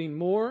something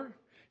more.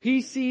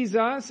 He sees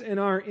us in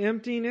our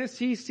emptiness.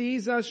 He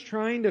sees us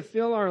trying to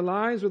fill our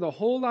lives with a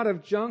whole lot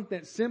of junk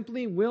that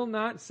simply will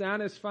not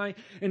satisfy,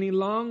 and he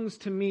longs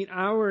to meet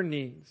our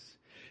needs.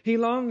 He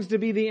longs to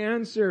be the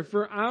answer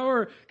for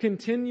our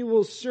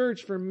continual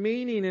search for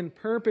meaning and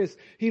purpose.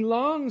 He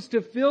longs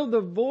to fill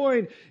the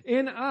void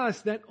in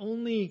us that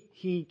only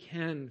he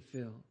can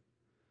fill.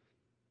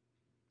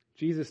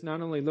 Jesus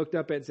not only looked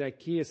up at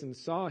Zacchaeus and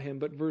saw him,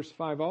 but verse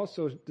 5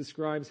 also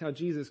describes how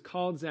Jesus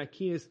called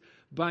Zacchaeus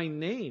by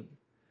name.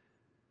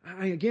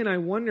 I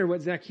wonder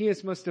what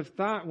Zacchaeus must have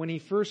thought when he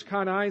first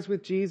caught eyes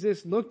with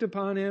Jesus, looked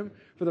upon him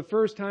for the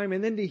first time,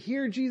 and then to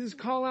hear Jesus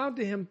call out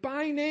to him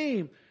by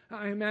name.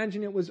 I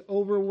imagine it was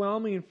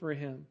overwhelming for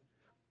him.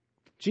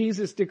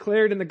 Jesus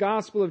declared in the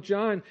Gospel of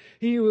John,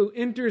 "He who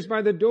enters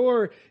by the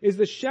door is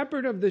the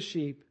shepherd of the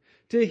sheep.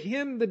 To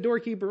him the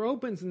doorkeeper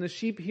opens, and the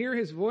sheep hear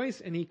his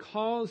voice, and he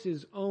calls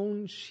his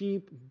own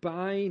sheep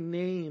by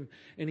name,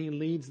 and he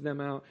leads them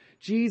out."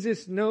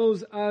 Jesus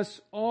knows us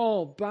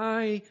all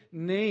by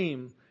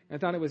name. I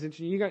thought it was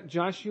interesting. You got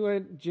Joshua,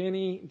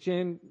 Jenny,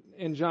 Jen,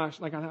 and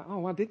Josh. I thought, oh,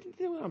 wow, did they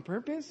do it on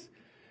purpose?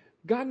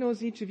 God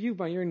knows each of you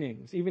by your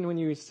names, even when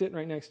you sit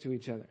right next to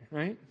each other,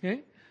 right?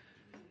 Okay?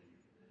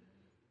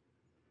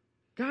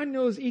 God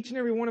knows each and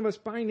every one of us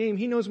by name.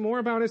 He knows more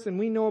about us than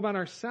we know about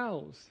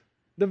ourselves.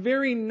 The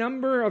very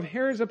number of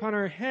hairs upon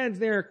our heads,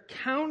 they are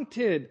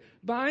counted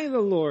by the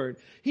Lord.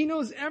 He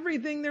knows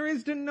everything there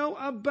is to know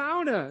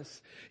about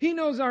us. He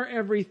knows our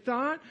every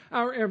thought,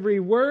 our every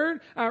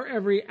word, our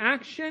every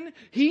action.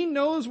 He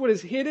knows what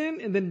is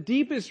hidden in the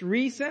deepest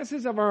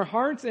recesses of our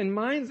hearts and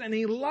minds, and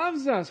He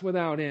loves us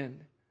without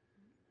end.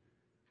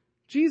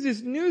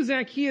 Jesus knew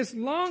Zacchaeus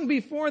long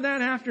before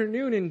that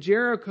afternoon in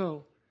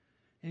Jericho.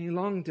 And He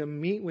longed to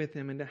meet with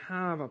him and to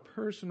have a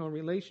personal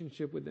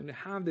relationship with him, to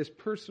have this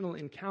personal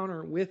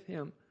encounter with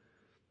him.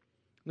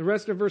 The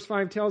rest of verse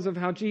 5 tells of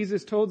how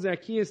Jesus told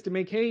Zacchaeus to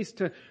make haste,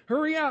 to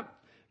hurry up,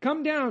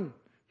 come down,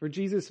 for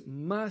Jesus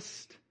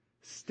must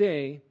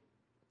stay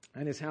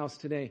at his house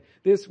today.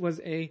 This was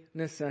a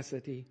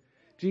necessity.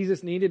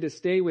 Jesus needed to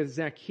stay with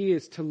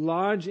Zacchaeus, to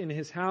lodge in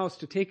his house,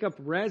 to take up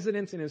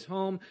residence in his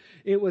home.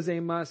 It was a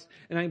must.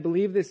 And I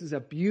believe this is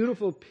a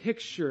beautiful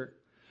picture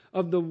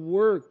of the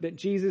work that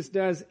Jesus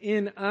does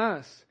in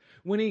us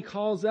when He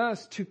calls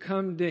us to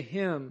come to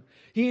Him.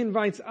 He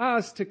invites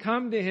us to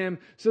come to Him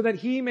so that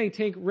He may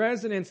take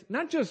residence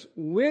not just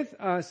with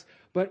us,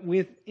 but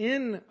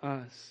within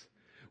us.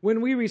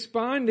 When we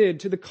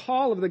responded to the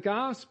call of the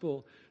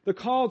gospel, the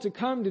call to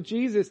come to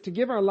Jesus, to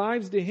give our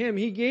lives to Him,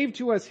 He gave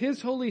to us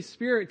His Holy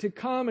Spirit to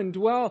come and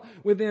dwell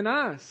within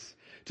us,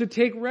 to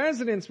take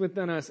residence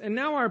within us. And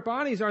now our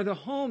bodies are the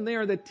home. They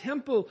are the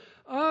temple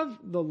of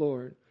the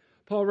Lord.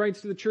 Paul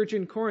writes to the church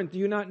in Corinth, do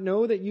you not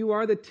know that you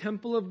are the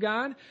temple of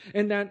God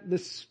and that the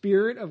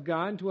Spirit of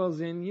God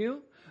dwells in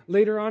you?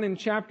 Later on in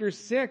chapter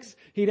 6,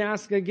 he'd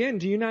ask again,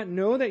 do you not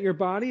know that your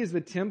body is the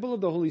temple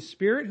of the Holy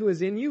Spirit who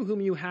is in you, whom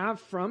you have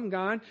from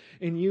God,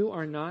 and you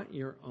are not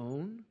your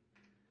own?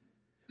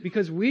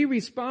 Because we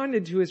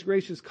responded to His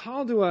gracious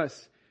call to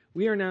us,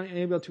 we are now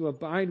able to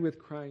abide with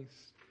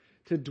Christ,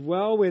 to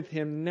dwell with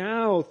Him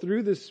now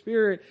through the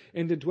Spirit,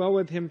 and to dwell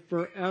with Him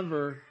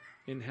forever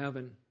in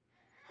heaven.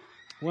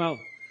 Well,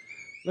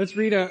 let's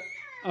read a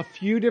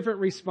few different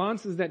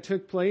responses that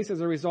took place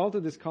as a result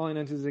of this calling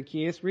unto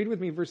Zacchaeus. Read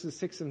with me verses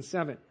 6 and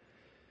 7.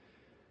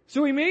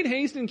 So he made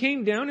haste and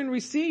came down and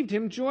received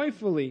him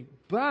joyfully.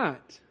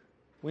 But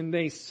when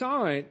they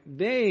saw it,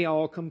 they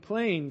all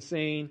complained,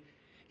 saying,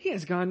 he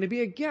has gone to be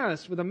a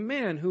guest with a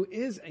man who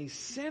is a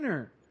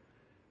sinner.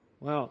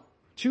 Well,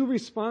 two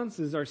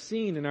responses are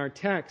seen in our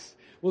text.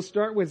 We'll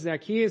start with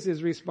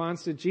Zacchaeus'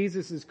 response to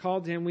Jesus'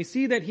 call to him. We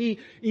see that he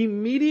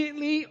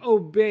immediately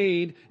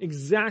obeyed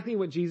exactly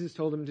what Jesus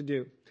told him to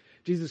do.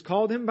 Jesus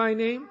called him by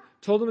name,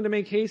 told him to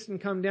make haste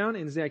and come down,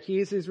 and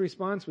Zacchaeus'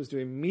 response was to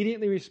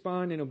immediately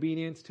respond in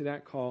obedience to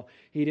that call.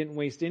 He didn't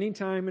waste any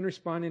time in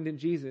responding to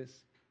Jesus.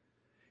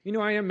 You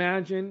know, I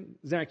imagine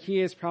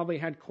Zacchaeus probably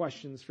had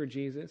questions for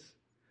Jesus,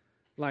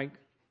 like,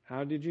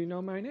 how did you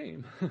know my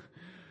name?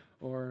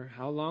 Or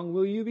how long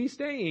will you be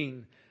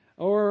staying?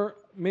 Or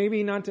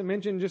maybe not to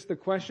mention just the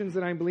questions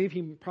that I believe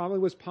he probably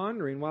was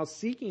pondering while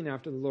seeking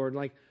after the Lord.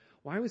 Like,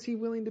 why was he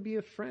willing to be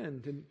a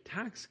friend to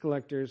tax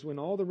collectors when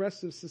all the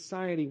rest of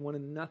society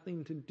wanted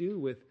nothing to do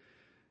with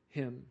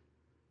him?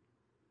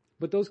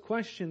 But those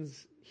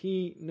questions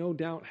he no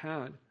doubt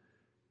had,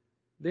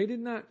 they did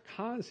not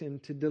cause him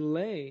to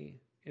delay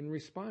in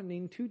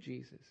responding to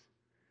Jesus.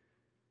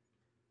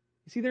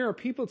 You see, there are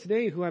people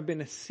today who have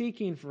been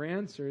seeking for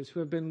answers,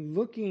 who have been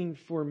looking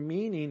for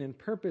meaning and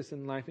purpose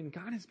in life, and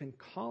God has been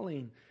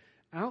calling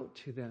out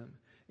to them,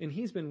 and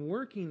He's been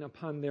working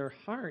upon their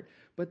heart,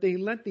 but they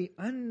let the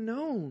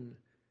unknown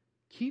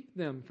keep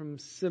them from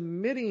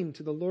submitting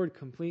to the Lord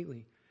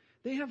completely.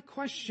 They have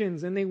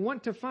questions, and they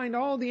want to find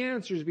all the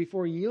answers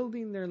before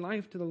yielding their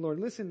life to the Lord.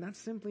 Listen, that's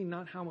simply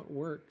not how it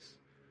works.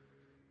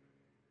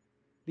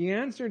 The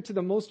answer to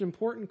the most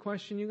important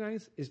question, you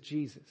guys, is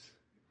Jesus.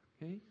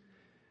 Okay?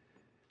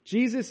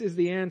 Jesus is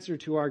the answer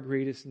to our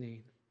greatest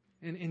need.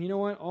 And you know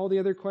what? All the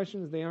other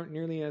questions, they aren't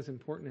nearly as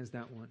important as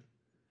that one.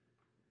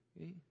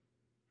 Okay?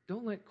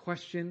 Don't let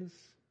questions,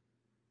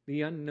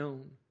 the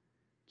unknown,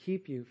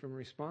 keep you from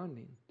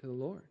responding to the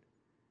Lord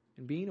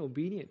and being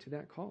obedient to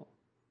that call.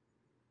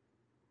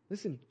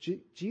 Listen,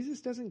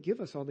 Jesus doesn't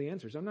give us all the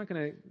answers. I'm not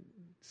going to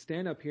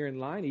stand up here and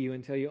lie to you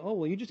and tell you, oh,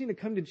 well, you just need to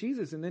come to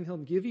Jesus and then He'll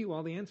give you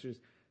all the answers.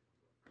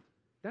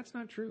 That's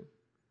not true.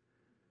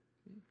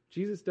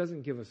 Jesus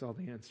doesn't give us all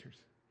the answers.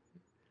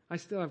 I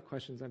still have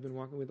questions. I've been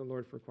walking with the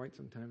Lord for quite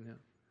some time now.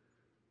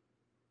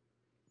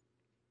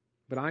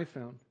 But I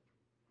found,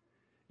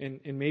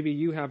 and maybe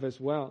you have as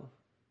well,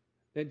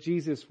 that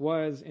Jesus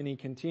was and He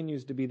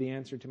continues to be the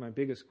answer to my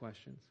biggest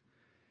questions.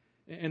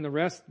 And the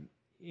rest,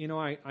 you know,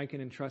 I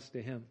can entrust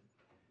to Him.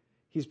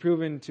 He's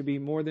proven to be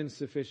more than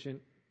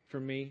sufficient for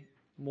me,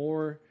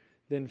 more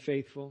than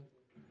faithful.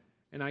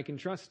 And I can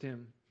trust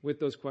Him with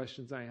those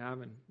questions I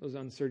have and those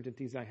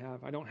uncertainties I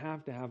have. I don't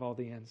have to have all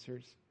the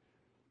answers.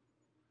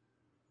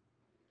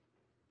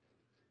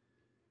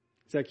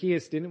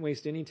 Zacchaeus didn't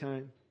waste any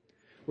time.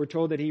 We're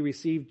told that he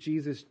received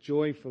Jesus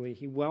joyfully.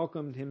 He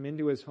welcomed him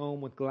into his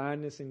home with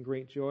gladness and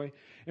great joy.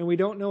 And we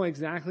don't know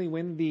exactly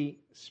when the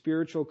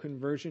spiritual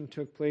conversion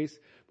took place,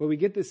 but we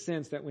get the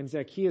sense that when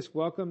Zacchaeus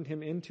welcomed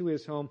him into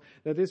his home,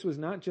 that this was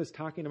not just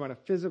talking about a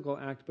physical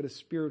act, but a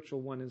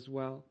spiritual one as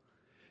well.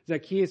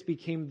 Zacchaeus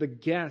became the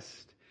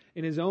guest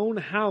in his own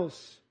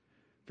house,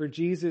 for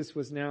Jesus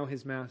was now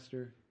his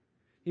master.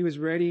 He was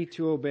ready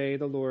to obey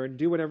the Lord,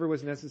 do whatever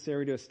was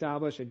necessary to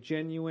establish a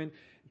genuine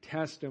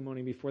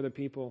testimony before the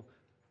people.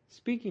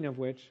 Speaking of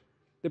which,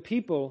 the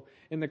people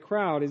in the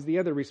crowd is the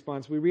other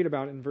response we read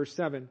about in verse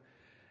 7.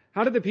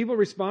 How did the people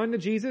respond to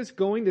Jesus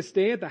going to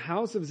stay at the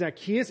house of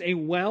Zacchaeus, a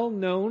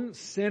well-known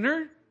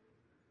sinner?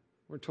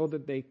 We're told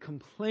that they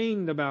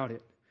complained about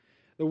it.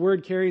 The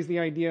word carries the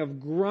idea of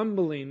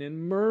grumbling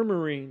and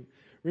murmuring.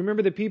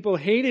 Remember, the people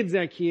hated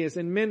Zacchaeus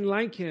and men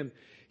like him.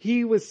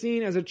 He was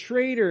seen as a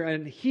traitor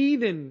and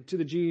heathen to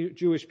the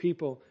Jewish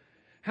people.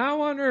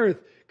 How on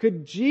earth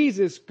could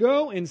Jesus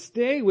go and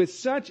stay with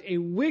such a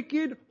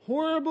wicked,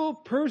 horrible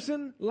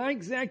person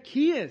like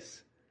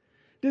Zacchaeus?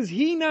 Does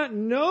he not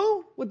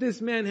know what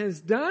this man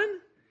has done?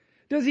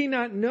 Does he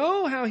not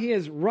know how he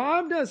has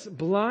robbed us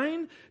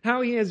blind?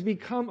 How he has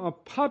become a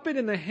puppet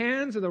in the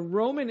hands of the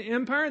Roman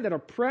Empire that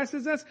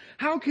oppresses us?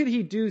 How could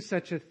he do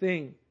such a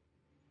thing?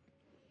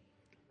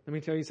 Let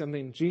me tell you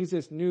something.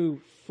 Jesus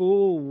knew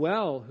full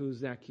well who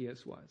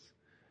Zacchaeus was.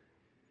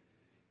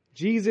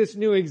 Jesus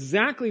knew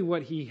exactly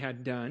what he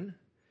had done.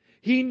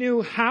 He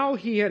knew how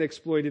he had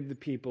exploited the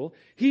people.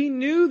 He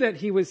knew that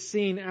he was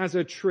seen as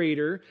a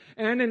traitor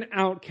and an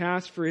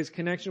outcast for his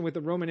connection with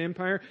the Roman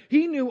Empire.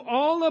 He knew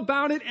all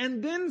about it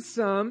and then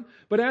some,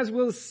 but as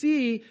we'll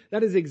see,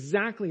 that is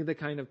exactly the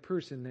kind of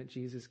person that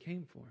Jesus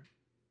came for.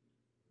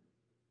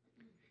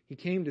 He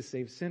came to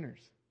save sinners,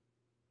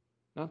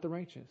 not the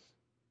righteous.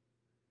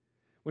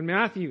 When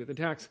Matthew, the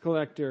tax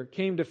collector,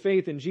 came to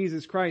faith in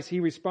Jesus Christ, he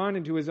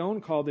responded to his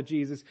own call to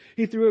Jesus.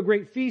 He threw a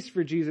great feast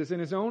for Jesus in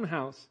his own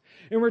house.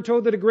 And we're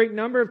told that a great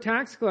number of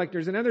tax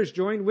collectors and others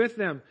joined with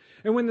them.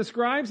 And when the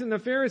scribes and the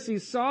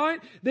Pharisees saw it,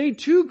 they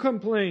too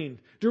complained,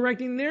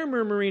 directing their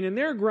murmuring and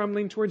their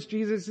grumbling towards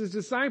Jesus'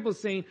 disciples,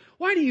 saying,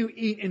 "Why do you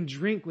eat and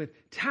drink with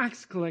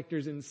tax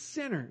collectors and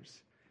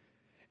sinners?"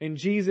 And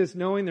Jesus,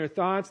 knowing their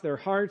thoughts, their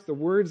hearts, the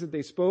words that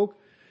they spoke,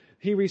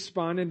 he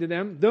responded to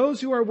them,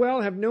 "Those who are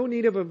well have no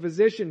need of a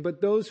physician,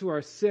 but those who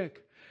are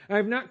sick. I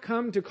have not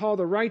come to call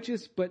the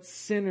righteous, but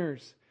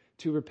sinners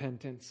to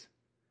repentance."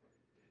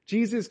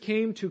 Jesus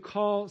came to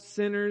call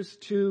sinners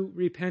to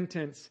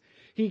repentance.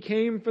 He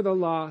came for the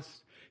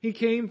lost. He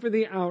came for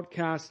the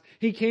outcast.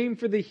 He came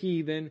for the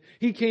heathen.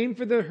 He came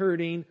for the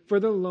hurting, for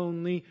the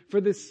lonely, for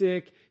the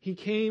sick. He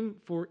came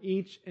for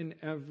each and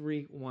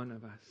every one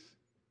of us.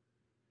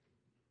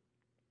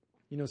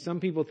 You know,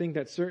 some people think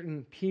that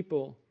certain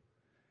people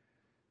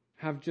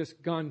have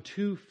just gone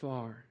too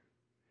far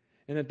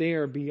and that they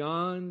are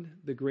beyond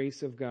the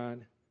grace of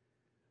God.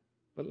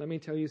 But let me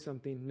tell you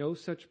something. No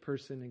such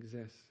person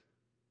exists.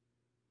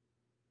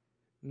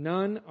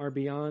 None are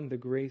beyond the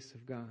grace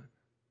of God.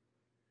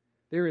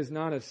 There is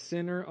not a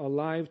sinner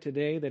alive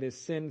today that has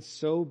sinned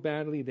so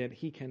badly that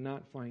he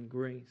cannot find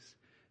grace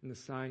in the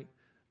sight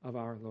of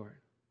our Lord.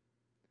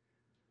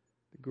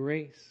 The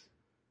grace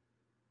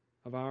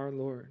of our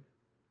Lord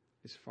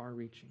is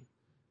far-reaching.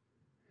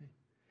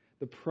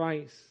 The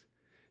price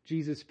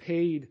Jesus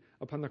paid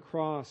upon the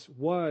cross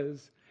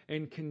was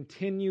and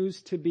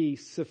continues to be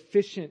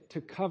sufficient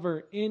to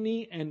cover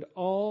any and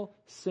all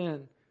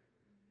sin.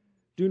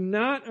 Do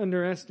not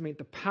underestimate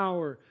the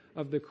power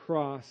of the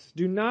cross.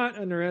 Do not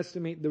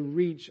underestimate the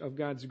reach of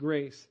God's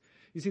grace.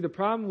 You see, the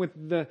problem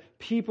with the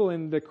people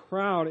in the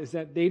crowd is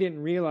that they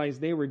didn't realize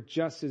they were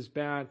just as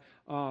bad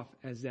off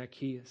as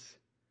Zacchaeus.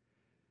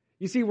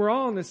 You see, we're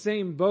all in the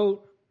same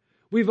boat.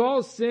 We've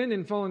all sinned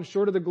and fallen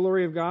short of the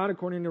glory of God,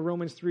 according to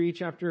Romans 3,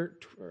 chapter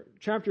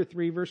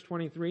 3, verse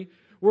 23.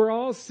 We're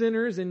all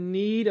sinners in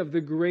need of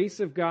the grace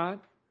of God.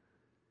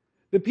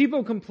 The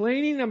people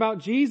complaining about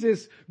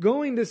Jesus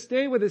going to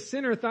stay with a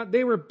sinner thought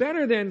they were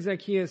better than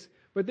Zacchaeus,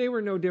 but they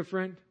were no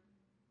different.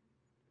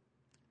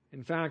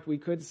 In fact, we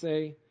could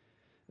say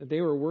that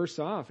they were worse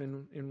off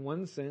in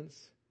one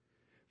sense.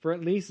 For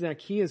at least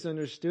Zacchaeus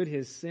understood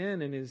his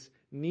sin and his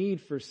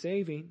need for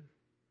saving.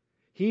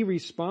 He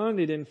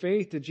responded in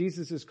faith to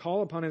Jesus'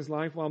 call upon his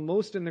life, while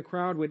most in the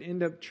crowd would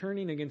end up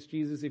turning against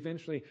Jesus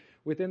eventually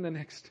within the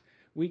next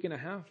week and a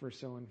half or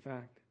so, in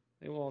fact.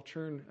 They will all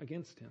turn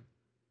against him.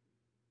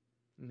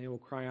 And they will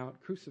cry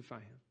out,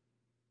 "Crucify him."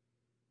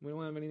 We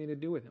don't have anything to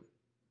do with him.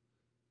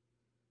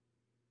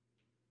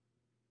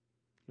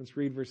 Let's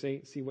read verse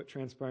 8, see what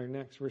transpired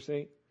next. Verse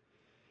 8.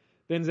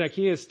 Then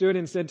Zacchaeus stood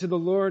and said to the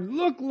Lord,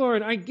 "Look,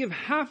 Lord, I give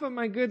half of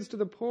my goods to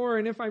the poor,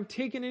 and if I've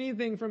taken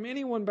anything from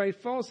anyone by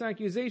false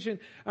accusation,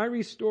 I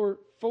restore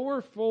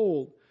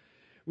fourfold."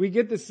 We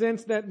get the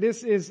sense that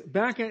this is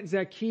back at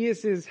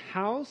Zacchaeus'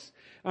 house.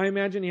 I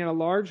imagine he had a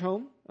large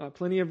home,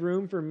 plenty of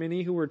room for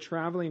many who were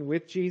traveling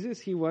with Jesus.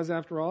 He was,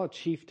 after all, a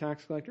chief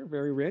tax collector,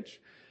 very rich.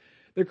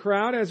 The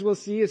crowd, as we'll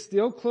see, is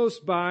still close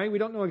by. We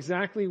don't know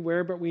exactly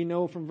where, but we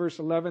know from verse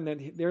 11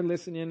 that they're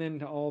listening in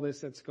to all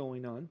this that's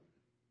going on.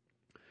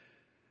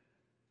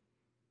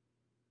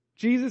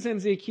 Jesus and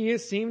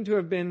Zacchaeus seem to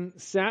have been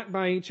sat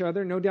by each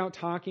other, no doubt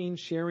talking,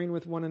 sharing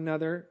with one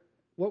another.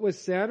 What was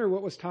said or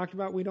what was talked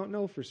about, we don't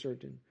know for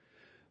certain.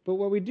 But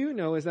what we do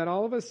know is that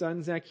all of a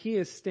sudden,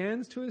 Zacchaeus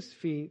stands to his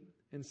feet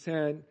and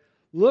said,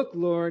 "Look,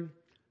 Lord,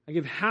 I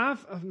give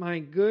half of my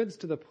goods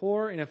to the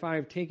poor, and if I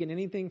have taken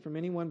anything from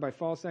anyone by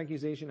false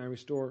accusation, I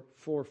restore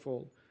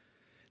fourfold."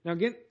 Now,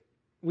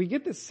 we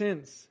get the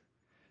sense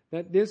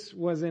that this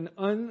was an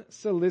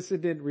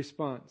unsolicited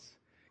response.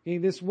 Okay,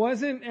 this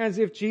wasn't as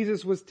if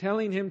Jesus was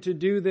telling him to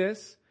do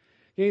this.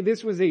 Okay,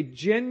 this was a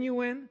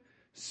genuine,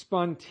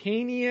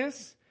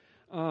 spontaneous,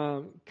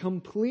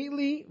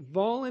 completely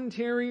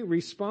voluntary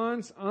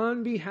response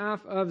on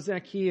behalf of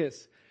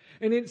Zacchaeus.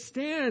 And it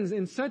stands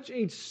in such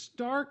a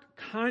stark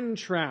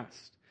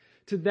contrast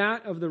to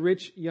that of the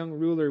rich young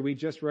ruler we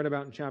just read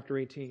about in chapter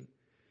 18.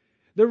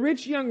 The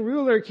rich young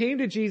ruler came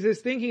to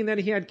Jesus thinking that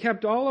he had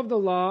kept all of the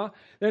law,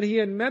 that he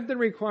had met the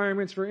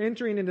requirements for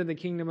entering into the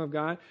kingdom of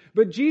God.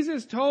 But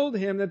Jesus told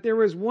him that there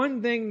was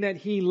one thing that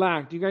he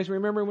lacked. Do you guys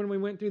remember when we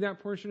went through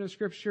that portion of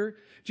Scripture?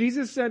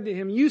 Jesus said to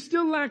him, "You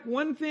still lack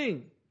one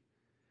thing.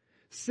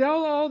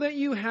 Sell all that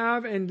you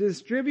have and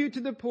distribute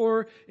to the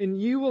poor,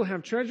 and you will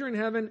have treasure in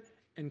heaven,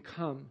 and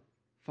come,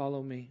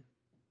 follow me."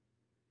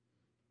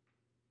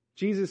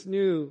 Jesus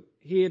knew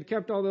he had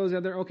kept all those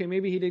other,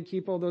 maybe he did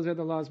keep all those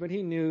other laws, but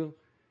he knew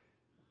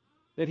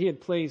that he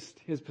had placed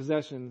his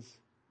possessions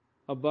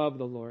above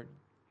the Lord.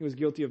 He was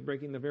guilty of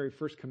breaking the very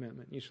first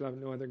commandment. "You shall have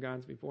no other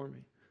gods before me."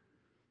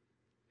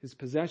 His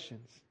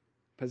possessions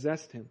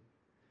possessed him.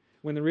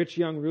 When the rich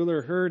young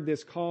ruler heard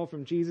this call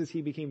from Jesus,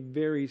 he became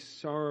very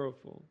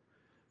sorrowful,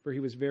 for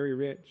he was very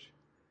rich.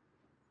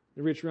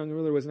 The rich young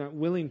ruler was not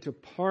willing to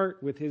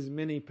part with his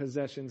many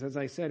possessions. As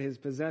I said, his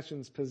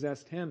possessions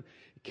possessed him,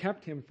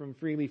 kept him from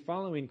freely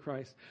following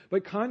Christ.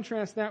 But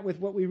contrast that with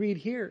what we read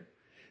here.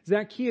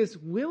 Zacchaeus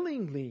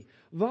willingly,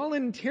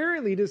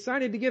 voluntarily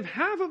decided to give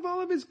half of all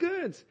of his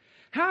goods,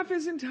 half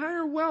his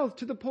entire wealth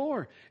to the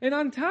poor. And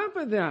on top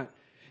of that,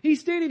 he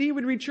stated he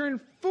would return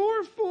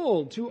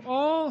fourfold to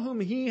all whom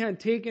he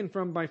had taken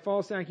from by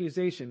false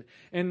accusation.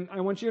 And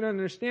I want you to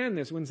understand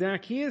this. When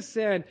Zacchaeus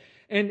said,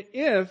 "And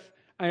if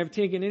I have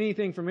taken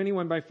anything from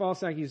anyone by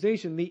false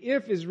accusation," the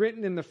 "if" is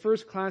written in the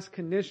first class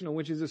conditional,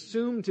 which is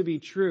assumed to be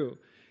true.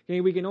 Okay,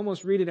 we can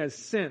almost read it as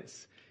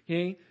since.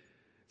 Okay,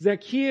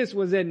 Zacchaeus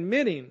was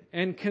admitting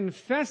and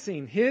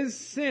confessing his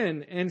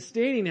sin and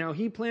stating how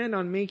he planned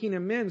on making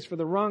amends for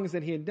the wrongs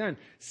that he had done.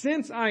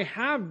 "Since I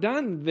have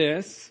done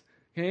this,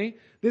 okay,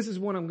 this is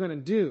what I'm going to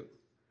do.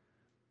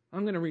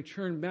 I'm going to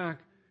return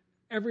back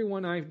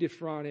everyone I've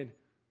defrauded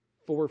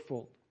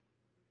fourfold."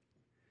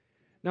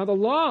 Now, the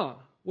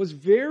law was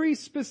very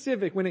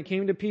specific when it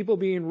came to people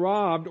being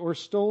robbed or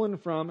stolen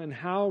from and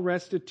how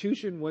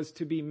restitution was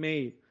to be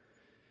made.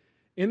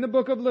 In the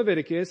book of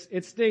Leviticus,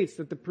 it states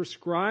that the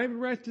prescribed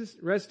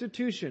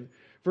restitution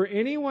for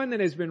anyone that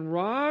has been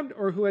robbed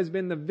or who has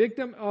been the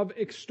victim of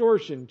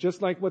extortion,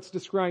 just like what's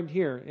described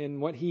here in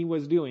what he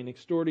was doing,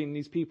 extorting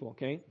these people,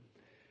 okay?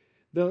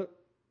 The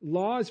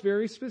law is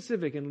very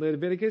specific. In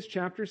Leviticus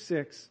chapter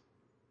 6,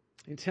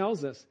 it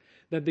tells us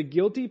that the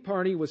guilty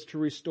party was to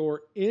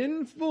restore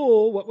in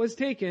full what was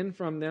taken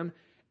from them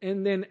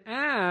and then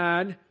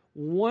add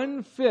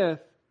 1/5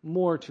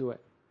 more to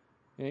it,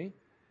 okay?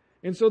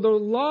 And so the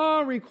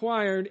law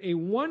required a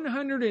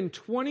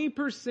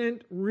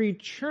 120%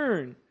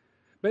 return,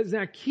 but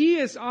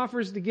Zacchaeus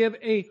offers to give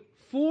a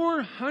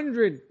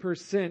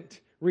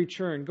 400%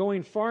 return,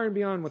 going far and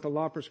beyond what the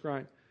law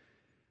prescribed.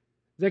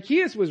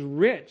 Zacchaeus was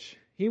rich.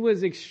 He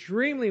was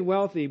extremely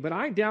wealthy, but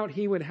I doubt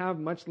he would have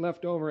much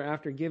left over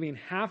after giving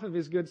half of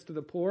his goods to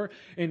the poor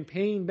and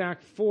paying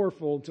back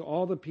fourfold to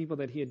all the people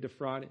that he had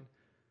defrauded.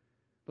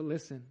 But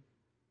listen,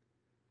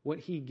 what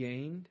he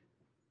gained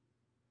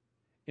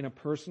in a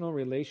personal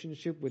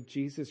relationship with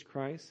Jesus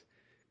Christ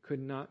could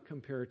not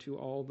compare to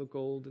all the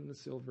gold and the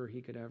silver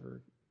he could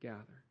ever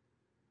gather.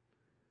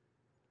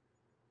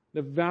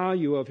 The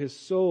value of his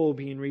soul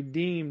being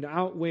redeemed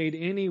outweighed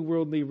any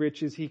worldly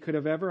riches he could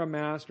have ever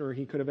amassed or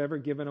he could have ever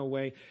given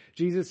away.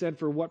 Jesus said,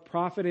 "For what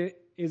profit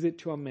is it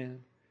to a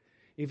man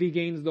if he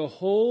gains the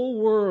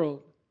whole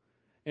world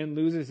and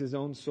loses his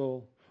own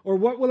soul? Or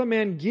what will a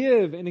man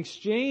give in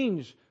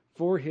exchange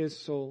for his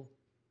soul?"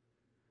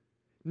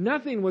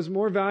 Nothing was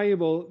more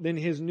valuable than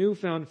his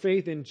newfound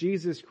faith in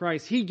Jesus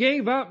Christ. He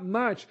gave up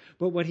much,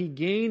 but what he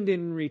gained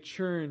in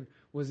return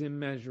was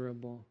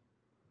immeasurable.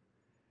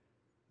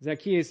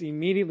 Zacchaeus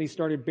immediately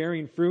started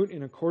bearing fruit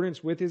in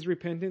accordance with his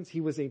repentance. He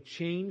was a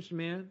changed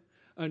man,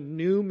 a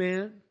new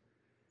man.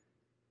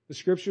 The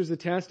Scriptures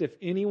attest, if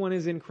anyone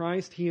is in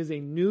Christ, he is a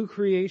new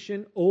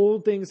creation.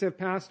 Old things have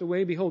passed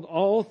away. Behold,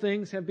 all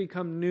things have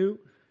become new.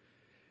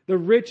 The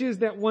riches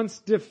that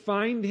once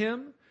defined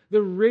him,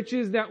 The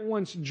riches that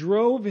once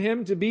drove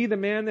him to be the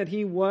man that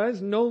he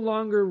was no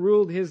longer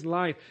ruled his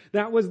life.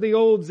 That was the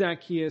old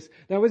Zacchaeus.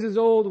 That was his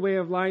old way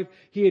of life.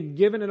 He had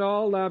given it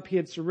all up. He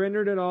had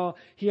surrendered it all.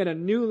 He had a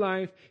new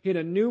life. He had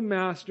a new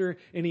master,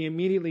 and he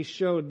immediately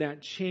showed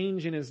that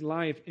change in his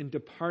life in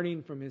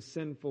departing from his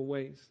sinful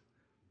ways.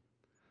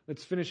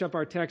 Let's finish up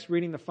our text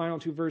reading the final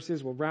two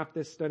verses. We'll wrap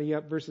this study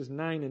up, verses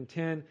 9 and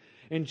 10.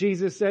 And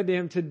Jesus said to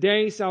him,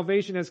 "Today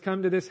salvation has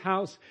come to this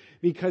house,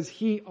 because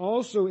he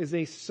also is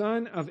a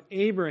son of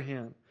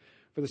Abraham.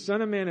 For the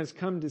Son of Man has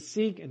come to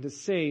seek and to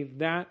save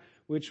that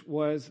which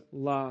was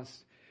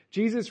lost."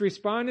 Jesus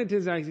responded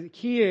to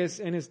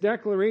Zacchaeus and his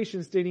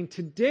declaration stating,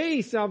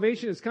 "Today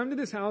salvation has come to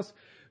this house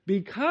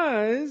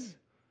because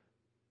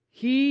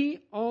he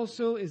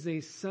also is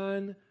a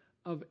son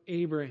of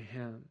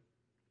Abraham."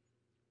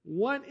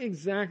 What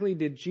exactly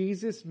did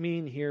Jesus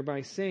mean here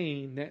by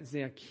saying that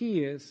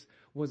Zacchaeus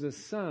was a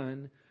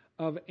son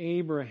of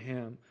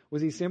Abraham?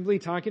 Was he simply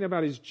talking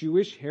about his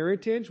Jewish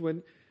heritage?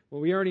 Well,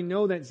 we already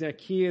know that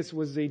Zacchaeus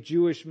was a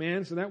Jewish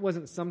man, so that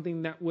wasn't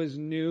something that was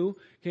new.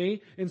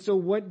 Okay? And so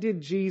what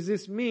did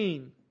Jesus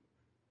mean?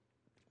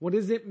 What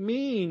does it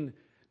mean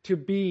to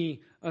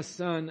be a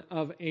son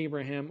of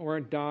Abraham or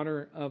a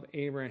daughter of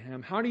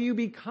Abraham? How do you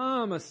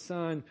become a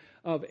son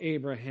of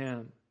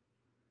Abraham?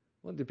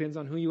 Well, it depends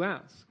on who you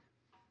ask.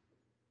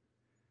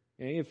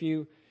 Okay? If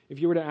you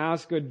were to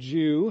ask a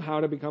Jew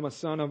how to become a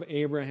son of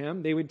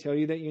Abraham, they would tell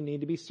you that you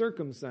need to be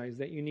circumcised,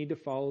 that you need to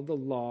follow the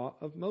law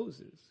of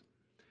Moses.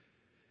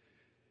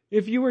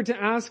 If you were to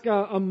ask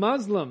a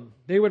Muslim,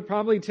 they would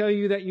probably tell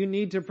you that you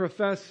need to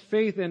profess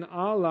faith in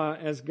Allah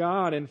as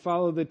God and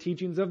follow the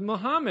teachings of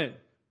Muhammad,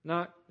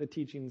 not the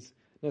teachings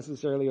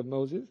necessarily of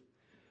Moses.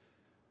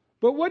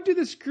 But what do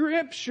the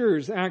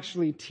Scriptures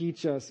actually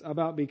teach us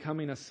about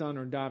becoming a son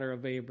or daughter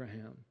of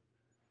Abraham?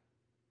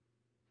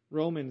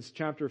 Romans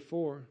chapter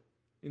 4,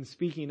 in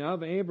speaking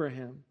of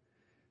Abraham,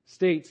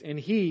 states, "And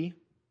he,"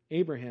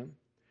 Abraham,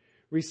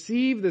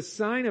 "received the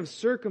sign of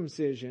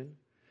circumcision,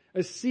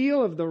 a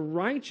seal of the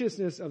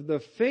righteousness of the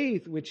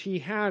faith which he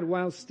had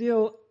while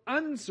still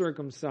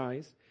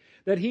uncircumcised,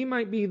 that he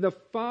might be the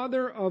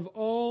father of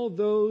all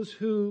those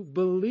who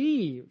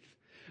believe.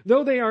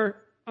 Though they are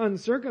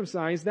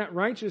uncircumcised, that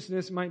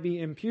righteousness might be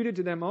imputed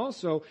to them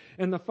also,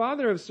 and the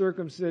father of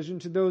circumcision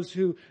to those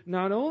who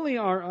not only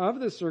are of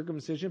the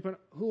circumcision, but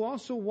who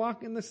also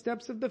walk in the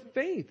steps of the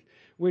faith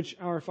which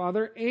our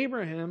father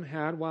Abraham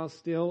had while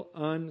still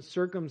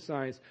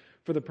uncircumcised.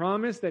 For the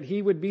promise that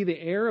he would be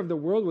the heir of the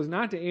world was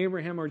not to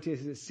Abraham or to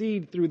his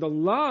seed through the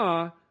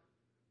law,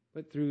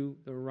 but through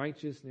the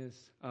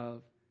righteousness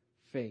of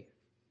faith."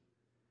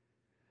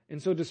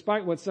 And so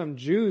despite what some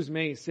Jews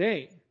may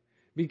say,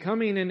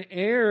 becoming an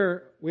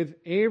heir with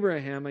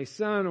Abraham, a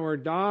son or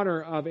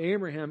daughter of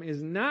Abraham,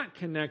 is not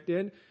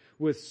connected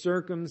with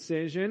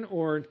circumcision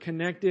or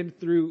connected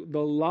through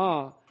the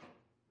law,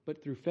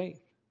 but through faith.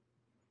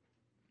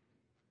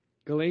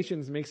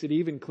 Galatians makes it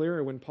even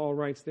clearer when Paul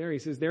writes there. He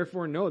says,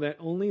 "Therefore know that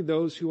only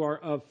those who are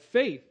of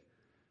faith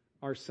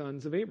are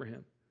sons of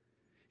Abraham."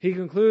 He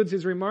concludes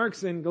his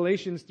remarks in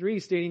Galatians 3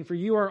 stating, "For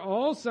you are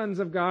all sons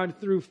of God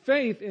through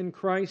faith in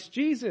Christ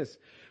Jesus.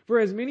 For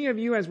as many of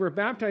you as were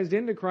baptized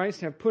into Christ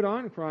have put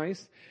on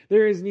Christ.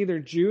 There is neither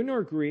Jew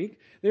nor Greek.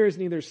 There is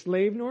neither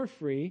slave nor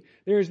free.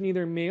 There is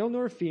neither male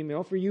nor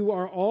female. For you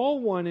are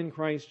all one in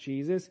Christ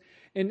Jesus.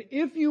 And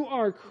if you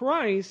are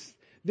Christ,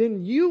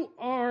 then you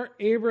are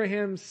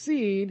Abraham's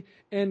seed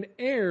and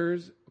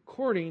heirs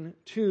according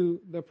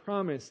to the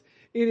promise."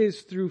 It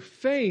is through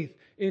faith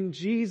in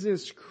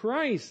Jesus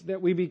Christ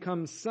that we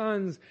become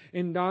sons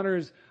and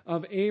daughters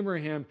of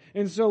Abraham.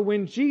 And so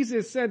when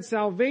Jesus said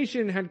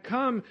salvation had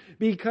come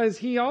because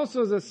he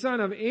also is a son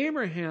of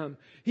Abraham,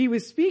 he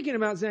was speaking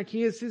about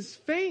Zacchaeus'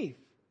 faith.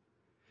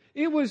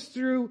 It was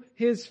through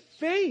his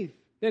faith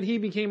that he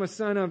became a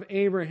son of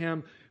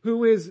Abraham,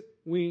 who is,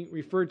 we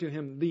refer to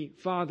him, the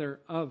father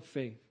of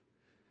faith.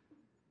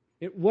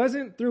 It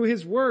wasn't through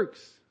his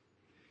works.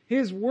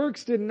 His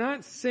works did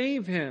not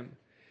save him.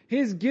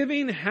 His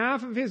giving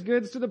half of his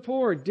goods to the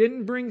poor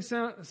didn't bring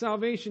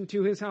salvation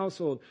to his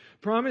household.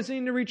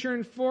 Promising to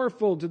return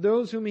fourfold to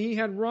those whom he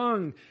had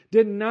wronged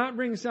did not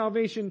bring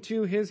salvation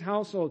to his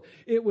household.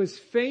 It was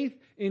faith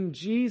in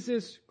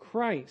Jesus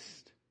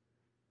Christ.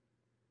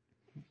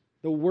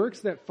 The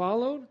works that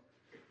followed,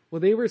 well,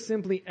 they were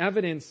simply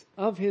evidence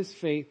of his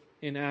faith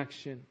in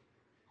action.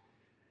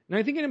 And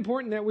I think it's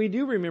important that we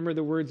do remember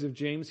the words of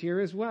James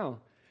here as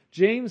well.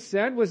 James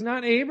said, "Was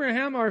not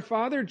Abraham our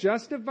father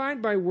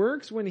justified by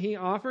works when he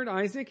offered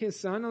Isaac his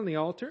son on the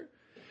altar?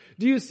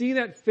 Do you see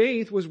that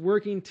faith was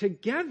working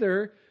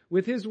together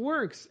with his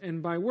works?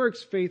 And by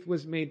works faith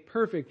was made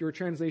perfect." Your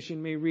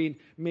translation may read,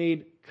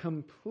 "made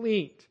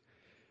complete."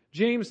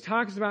 James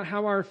talks about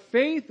how our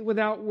faith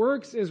without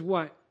works is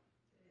what?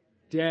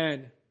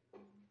 Dead.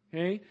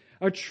 Okay?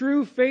 A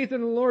true faith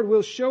in the Lord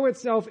will show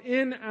itself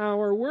in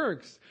our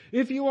works.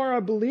 If you are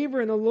a believer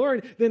in the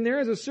Lord, then there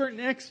is a certain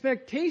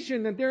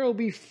expectation that there will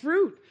be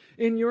fruit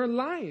in your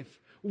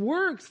life,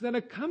 works that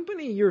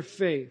accompany your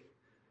faith.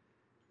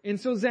 And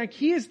so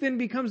Zacchaeus then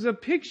becomes a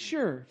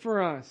picture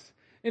for us,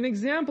 an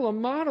example, a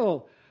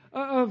model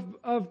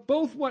of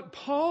both what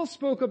Paul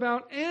spoke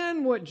about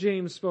and what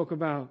James spoke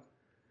about.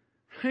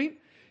 Right?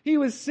 He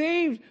was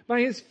saved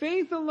by his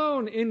faith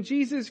alone in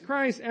Jesus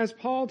Christ, as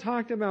Paul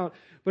talked about.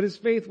 But his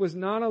faith was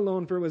not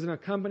alone, for it was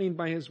accompanied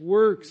by his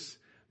works,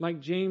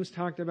 like James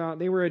talked about.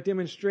 They were a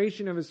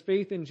demonstration of his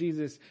faith in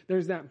Jesus.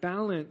 There's that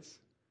balance.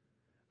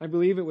 I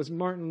believe it was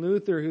Martin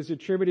Luther who's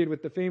attributed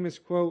with the famous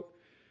quote,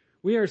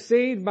 "We are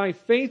saved by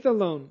faith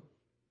alone,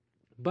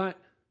 but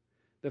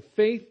the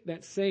faith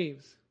that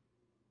saves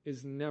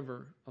is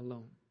never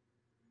alone."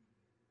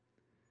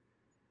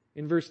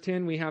 In verse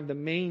 10, we have the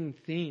main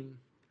theme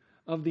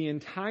of the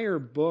entire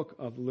book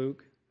of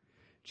Luke.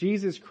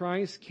 Jesus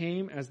Christ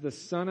came as the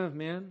Son of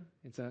Man.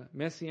 It's a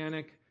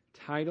messianic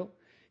title.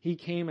 He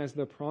came as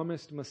the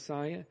promised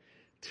Messiah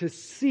to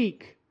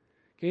seek.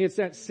 Okay, it's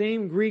that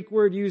same Greek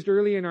word used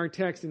earlier in our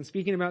text in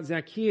speaking about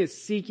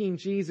Zacchaeus seeking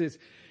Jesus.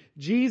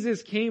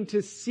 Jesus came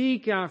to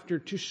seek after,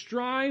 to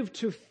strive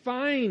to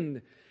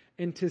find,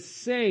 and to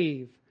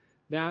save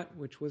that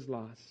which was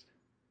lost.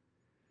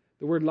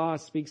 The word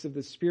lost speaks of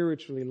the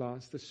spiritually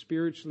lost, the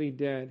spiritually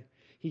dead.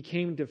 He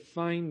came to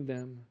find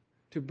them,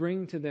 to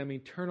bring to them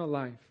eternal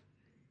life.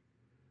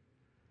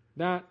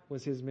 That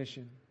was his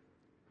mission,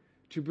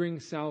 to bring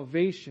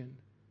salvation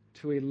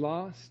to a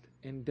lost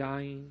and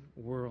dying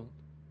world.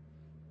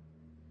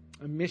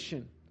 A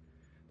mission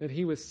that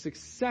he was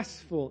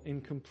successful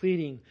in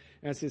completing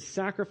as his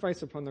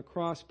sacrifice upon the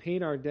cross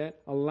paid our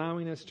debt,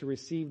 allowing us to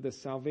receive the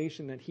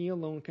salvation that he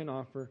alone can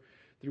offer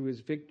through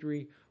his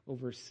victory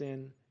over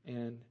sin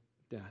and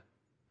death.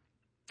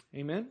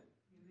 Amen?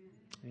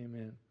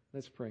 Amen.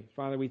 Let's pray.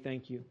 Father, we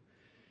thank you.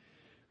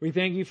 We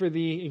thank you for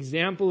the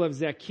example of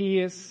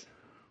Zacchaeus.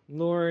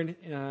 Lord,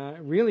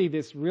 really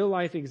this real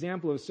life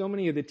example of so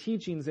many of the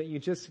teachings that you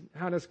just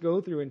had us go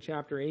through in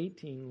chapter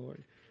 18,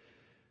 Lord.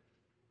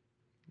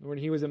 Lord,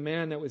 he was a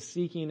man that was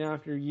seeking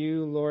after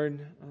you,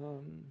 Lord,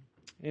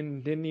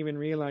 and didn't even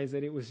realize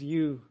that it was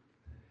you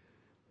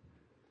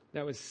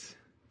that was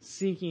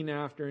seeking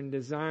after and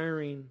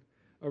desiring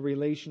a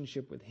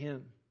relationship with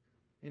him.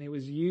 And it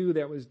was you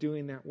that was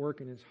doing that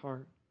work in his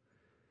heart.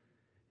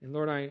 And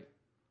Lord, I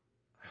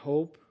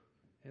hope,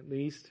 at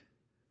least,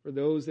 for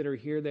those that are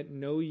here that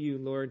know you,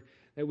 Lord,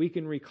 that we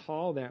can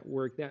recall that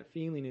work, that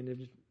feeling,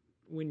 and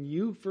when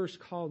you first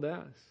called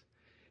us,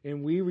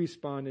 and we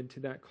responded to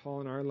that call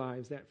in our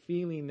lives, that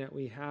feeling that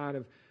we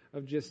had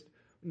of just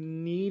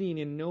needing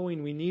and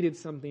knowing we needed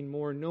something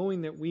more,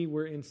 knowing that we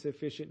were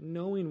insufficient,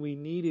 knowing we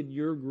needed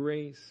your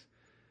grace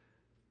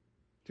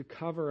to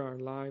cover our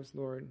lives,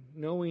 Lord,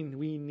 knowing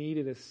we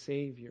needed a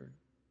Savior.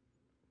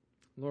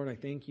 Lord, I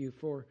thank you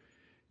for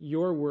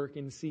your work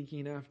in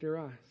seeking after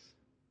us.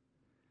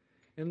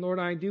 And Lord,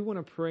 I do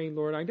want to pray,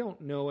 Lord, I don't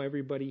know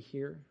everybody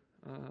here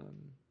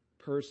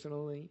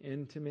personally,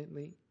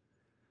 intimately.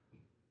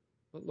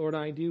 But Lord,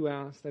 I do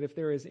ask that if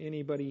there is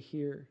anybody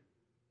here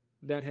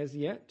that has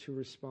yet to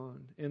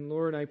respond, and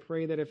Lord, I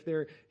pray that if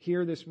they're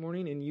here this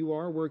morning and you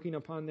are working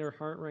upon their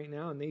heart right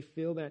now and they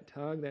feel that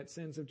tug, that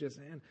sense of just,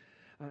 man,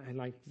 I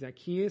like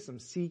Zacchaeus, I'm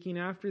seeking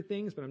after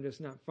things, but I'm just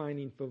not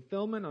finding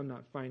fulfillment, I'm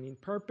not finding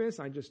purpose,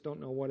 I just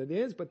don't know what it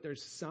is, but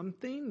there's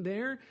something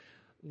there.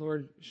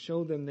 Lord,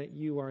 show them that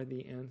you are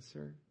the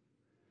answer.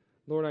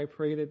 Lord, I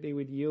pray that they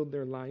would yield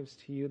their lives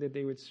to you, that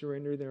they would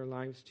surrender their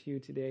lives to you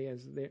today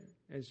as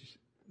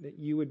that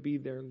you would be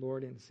their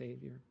Lord and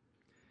Savior.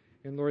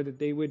 And Lord, that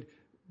they would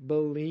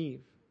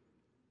believe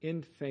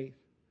in faith.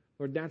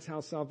 Lord, that's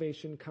how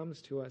salvation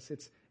comes to us.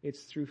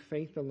 It's through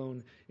faith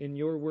alone, in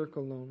your work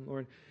alone,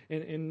 Lord.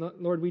 And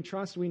Lord, we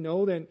trust, we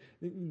know that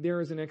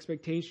there is an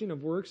expectation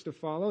of works to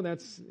follow.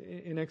 That's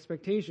an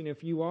expectation.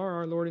 If you are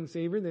our Lord and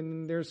Savior,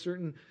 then there's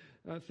certain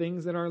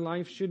things that our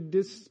life should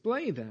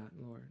display that,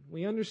 Lord.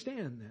 We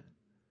understand that.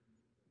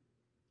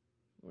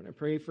 Lord, I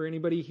pray for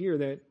anybody here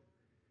that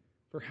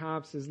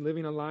perhaps is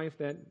living a life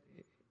that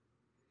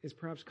is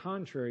perhaps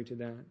contrary to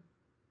that.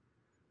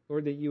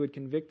 Lord, that you would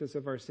convict us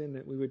of our sin,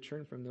 that we would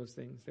turn from those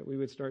things, that we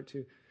would start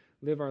to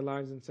live our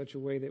lives in such a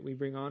way that we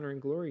bring honor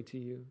and glory to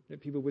you,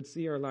 that people would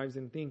see our lives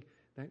and think,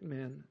 that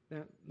man,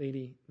 that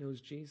lady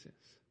knows Jesus.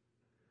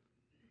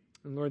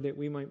 And Lord, that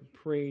we might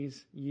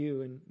praise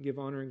you and give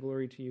honor and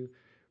glory to you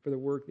for the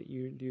work that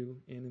you do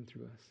in and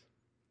through us.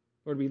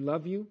 Lord, we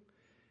love you.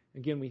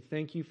 Again, we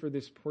thank you for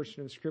this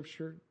portion of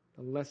Scripture,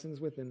 the lessons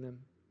within them.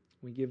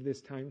 We give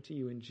this time to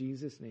you in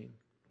Jesus' name.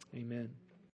 Amen.